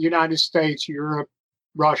 United States, Europe,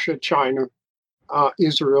 Russia, China,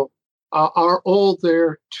 Israel, are all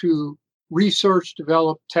there to research,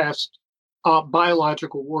 develop, test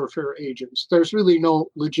biological warfare agents. There's really no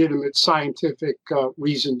legitimate scientific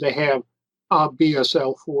reason to have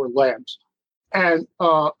BSL-4 labs. And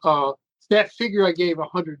that figure I gave,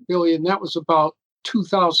 100 billion, that was about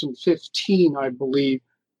 2015, I believe.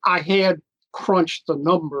 I had crunched the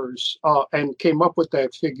numbers and came up with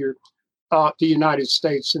that figure, the United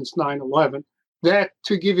States since 9/11. That,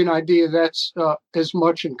 to give you an idea, that's as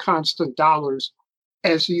much in constant dollars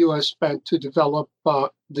as the U.S. spent to develop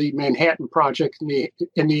the Manhattan Project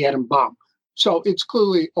and the atom bomb. So it's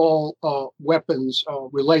clearly all weapons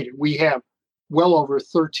related. We have well over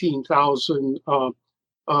 13,000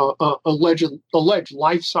 alleged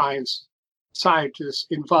life scientists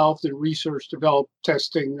involved in research, development,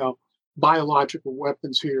 testing biological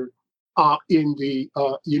weapons here in the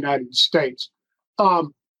United States.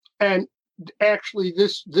 And actually,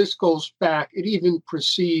 this goes back. It even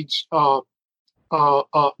precedes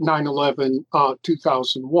 9/11,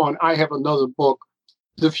 2001. I have another book,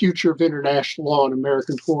 The Future of International Law and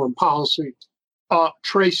American Foreign Policy,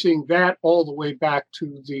 tracing that all the way back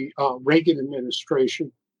to the Reagan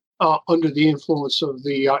administration under the influence of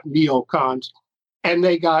the neocons. And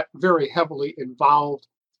they got very heavily involved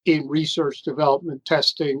in research, development,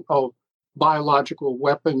 testing of biological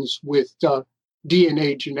weapons with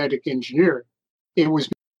DNA genetic engineering. It was.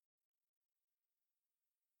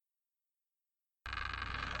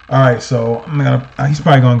 All right, so he's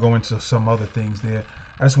probably gonna go into some other things there.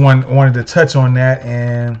 I just wanted to touch on that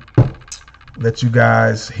and let you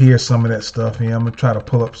guys hear some of that stuff here. I'm gonna try to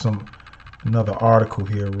pull up another article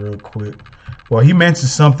here real quick. Well, he mentioned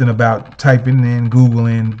something about typing in,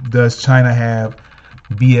 Googling, does China have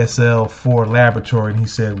BSL-4 laboratory? And he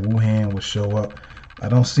said Wuhan will show up. I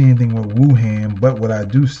don't see anything with Wuhan, but what I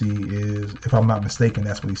do see is, if I'm not mistaken,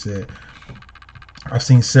 that's what he said. I've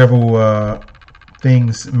seen several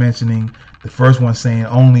things mentioning, the first one saying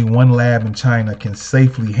only one lab in China can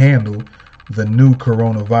safely handle the new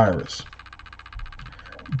coronavirus,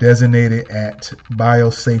 designated at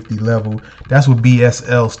biosafety level. That's what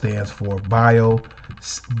BSL stands for,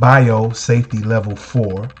 biosafety level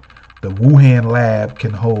 4. The Wuhan lab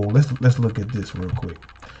can hold. Let's look at this real quick.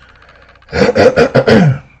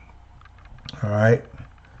 All right,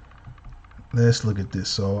 let's look at this.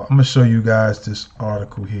 So I'm gonna show you guys this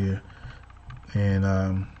article here. And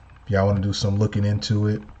if y'all want to do some looking into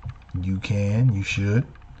it, you can, you should.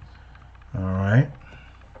 All right.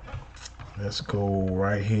 Let's go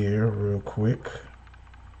right here real quick.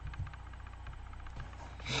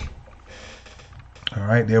 All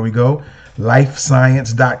right, there we go.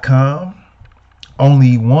 Lifescience.com.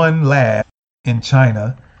 Only one lab in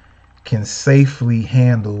China can safely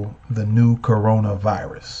handle the new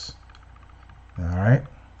coronavirus. All right.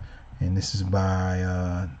 And this is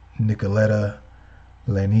by Nicoletta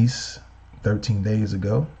Lenice, 13 days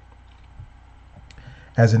ago.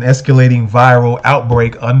 As an escalating viral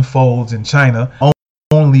outbreak unfolds in China,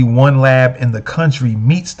 only one lab in the country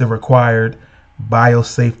meets the required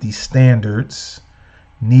biosafety standards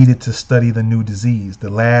needed to study the new disease. The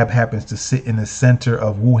lab happens to sit in the center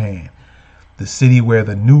of Wuhan, the city where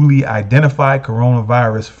the newly identified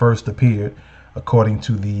coronavirus first appeared, according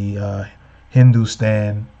to the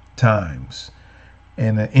Hindustan Times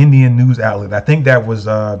and an Indian news outlet. I think that was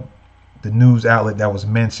the news outlet that was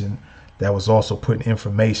mentioned that was also putting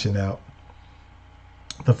information out.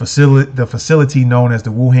 The facility known as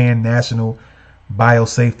the Wuhan National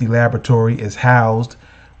Biosafety Laboratory is housed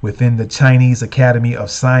within the Chinese Academy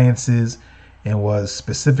of Sciences and was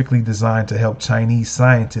specifically designed to help Chinese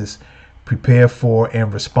scientists prepare for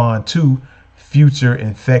and respond to future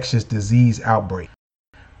infectious disease outbreaks,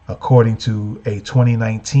 according to a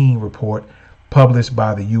 2019 report published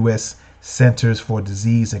by the U.S. Centers for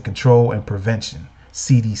Disease and Control and Prevention,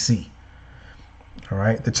 CDC. All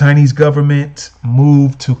right. The Chinese government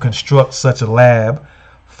moved to construct such a lab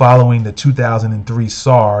following the 2003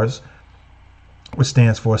 SARS, which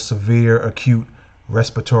stands for Severe Acute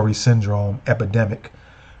Respiratory Syndrome epidemic,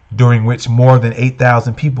 during which more than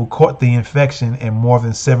 8,000 people caught the infection and more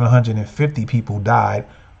than 750 people died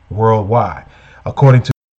worldwide, according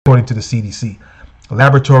to the CDC.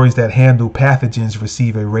 Laboratories that handle pathogens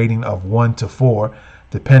receive a rating of 1 to 4,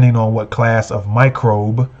 depending on what class of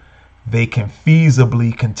microbe they can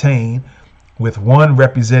feasibly contain, with 1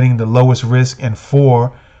 representing the lowest risk and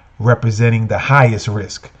 4 representing the highest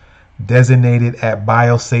risk. Designated at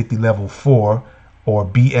Biosafety Level 4 or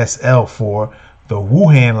BSL 4, the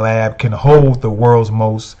Wuhan lab can hold the world's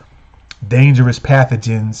most dangerous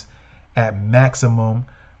pathogens at maximum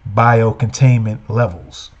biocontainment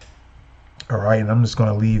levels. All right, and I'm just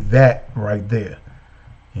going to leave that right there.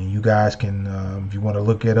 And you guys can, if you want to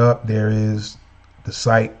look it up, there is the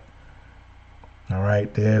site. All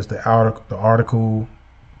right, there's the article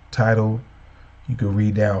title. You can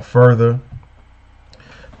read down further.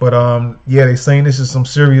 But yeah, they're saying this is some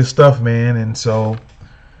serious stuff, man. And so,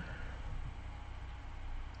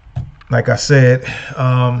 like I said,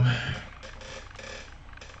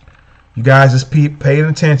 you guys just pay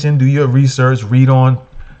attention, do your research, read on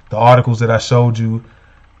the articles that I showed you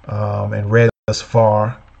and read thus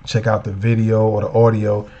far. Check out the video or the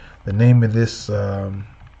audio. The name of this, y'all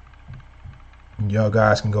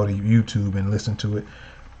guys can go to YouTube and listen to it.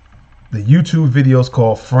 The YouTube video is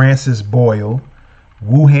called Francis Boyle,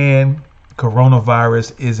 Wuhan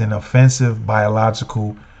Coronavirus is an Offensive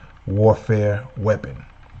Biological Warfare Weapon.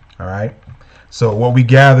 All right. So what we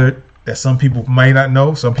gathered that some people might not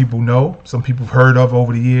know, some people know, some people have heard of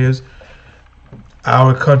over the years,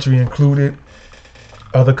 our country included,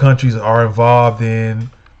 other countries are involved in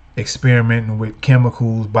experimenting with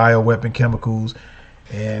chemicals, bioweapon chemicals,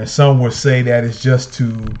 and some would say that it's just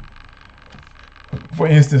to, for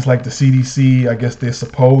instance, like the CDC, I guess they're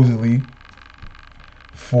supposedly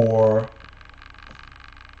for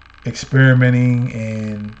experimenting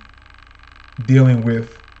and dealing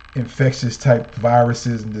with infectious type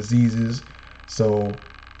viruses and diseases. So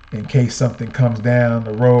in case something comes down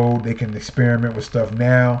the road, they can experiment with stuff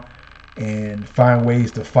now and find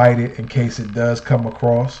ways to fight it in case it does come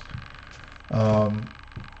across.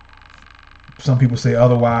 Some people say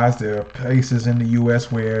otherwise. There are places in the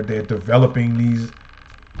U.S. where they're developing these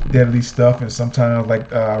deadly stuff, and sometimes,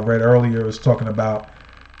 like I read earlier, it was talking about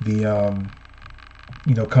the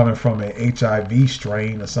coming from an HIV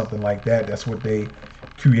strain or something like that. That's what they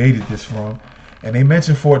created this from. And they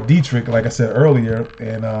mentioned Fort Detrick, like I said earlier,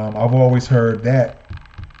 and I've always heard that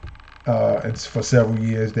it's for several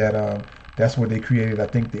years that that's where they created, I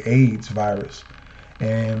think, the AIDS virus.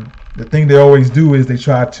 And the thing they always do is they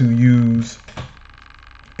try to use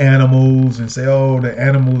animals and say, oh, the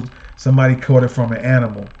animals, somebody caught it from an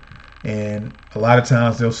animal. And a lot of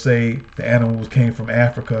times they'll say the animals came from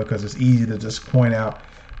Africa because it's easy to just point out,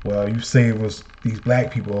 well, you say it was these black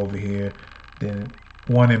people over here, then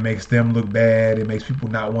one, it makes them look bad. It makes people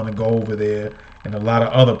not want to go over there. And a lot of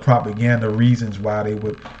other propaganda reasons why they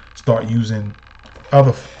would start using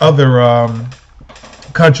other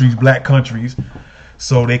countries, black countries,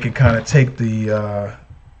 so they can kind of take the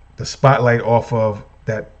spotlight off of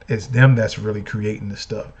that it's them that's really creating the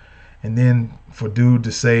stuff. And then for dude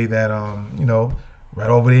to say that, right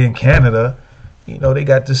over there in Canada, they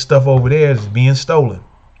got this stuff over there that's being stolen,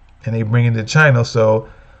 and they bring it to China so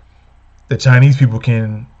the Chinese people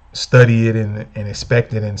can study it and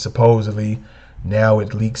inspect it, and supposedly now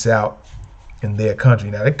it leaks out in their country.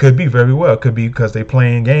 Now, it could be very well. It could be because they're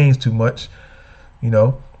playing games too much.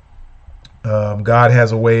 God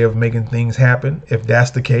has a way of making things happen. If that's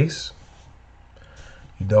the case,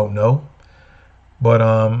 you don't know. But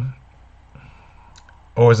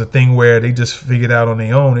or is a thing where they just figured out on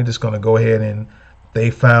their own. They're just going to go ahead and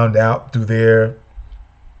they found out through their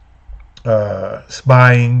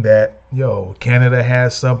spying that, Canada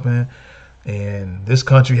has something and this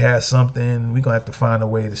country has something. We're going to have to find a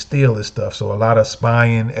way to steal this stuff. So a lot of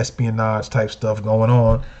spying, espionage type stuff going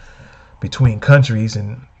on between countries.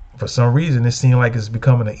 And for some reason, it seems like it's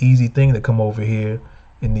becoming an easy thing to come over here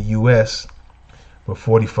in the U.S. But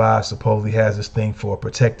 45 supposedly has this thing for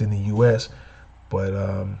protecting the U.S.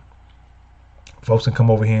 But folks can come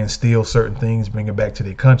over here and steal certain things, bring it back to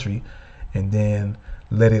their country, and then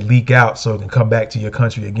let it leak out so it can come back to your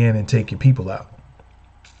country again and take your people out.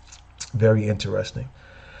 Very interesting.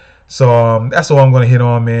 So that's all I'm going to hit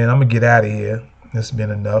on, man. I'm going to get out of here. It's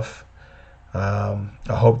been enough. I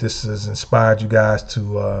hope this has inspired you guys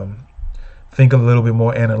to think a little bit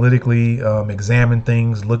more analytically, examine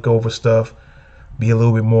things, look over stuff, be a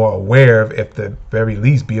little bit more aware of, at the very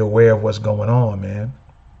least, be aware of what's going on, man.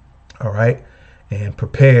 All right? And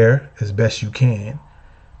prepare as best you can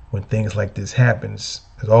when things like this happens.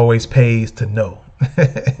 It always pays to know.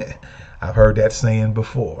 I've heard that saying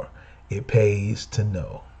before. It pays to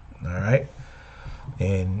know. All right?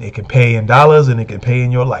 And it can pay in dollars and it can pay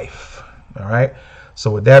in your life. All right?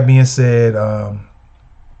 So with that being said,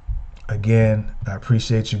 again, I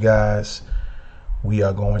appreciate you guys. We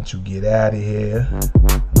are going to get out of here.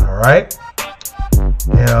 All right?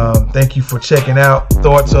 And thank you for checking out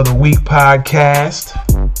Thoughts of the Week podcast.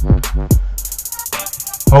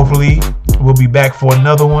 Hopefully, we'll be back for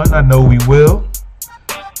another one. I know we will.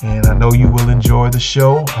 And I know you will enjoy the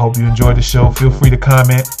show. I hope you enjoyed the show. Feel free to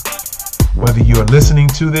comment whether you're listening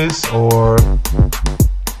to this or,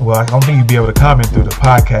 well, I don't think you'll be able to comment through the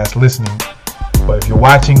podcast listening. But if you're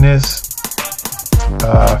watching this,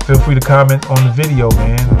 feel free to comment on the video,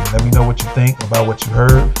 man. Let me know what you think about what you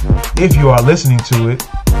heard. If you are listening to it,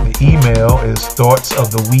 the email is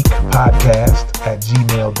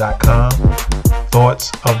thoughtsoftheweekpodcast@gmail.com.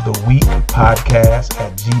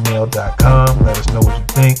 thoughtsoftheweekpodcast@gmail.com. Let us know what you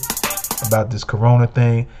think about this corona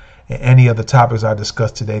thing and any other topics I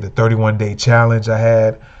discussed today. The 31-day challenge I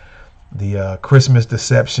had, the Christmas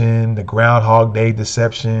deception, the Groundhog Day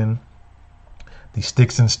deception, the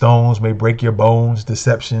sticks and stones may break your bones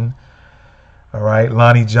deception. All right,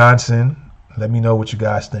 Lonnie Johnson. Let me know what you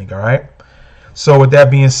guys think. All right. So with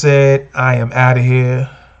that being said, I am out of here.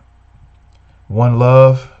 One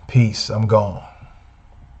love. Peace. I'm gone.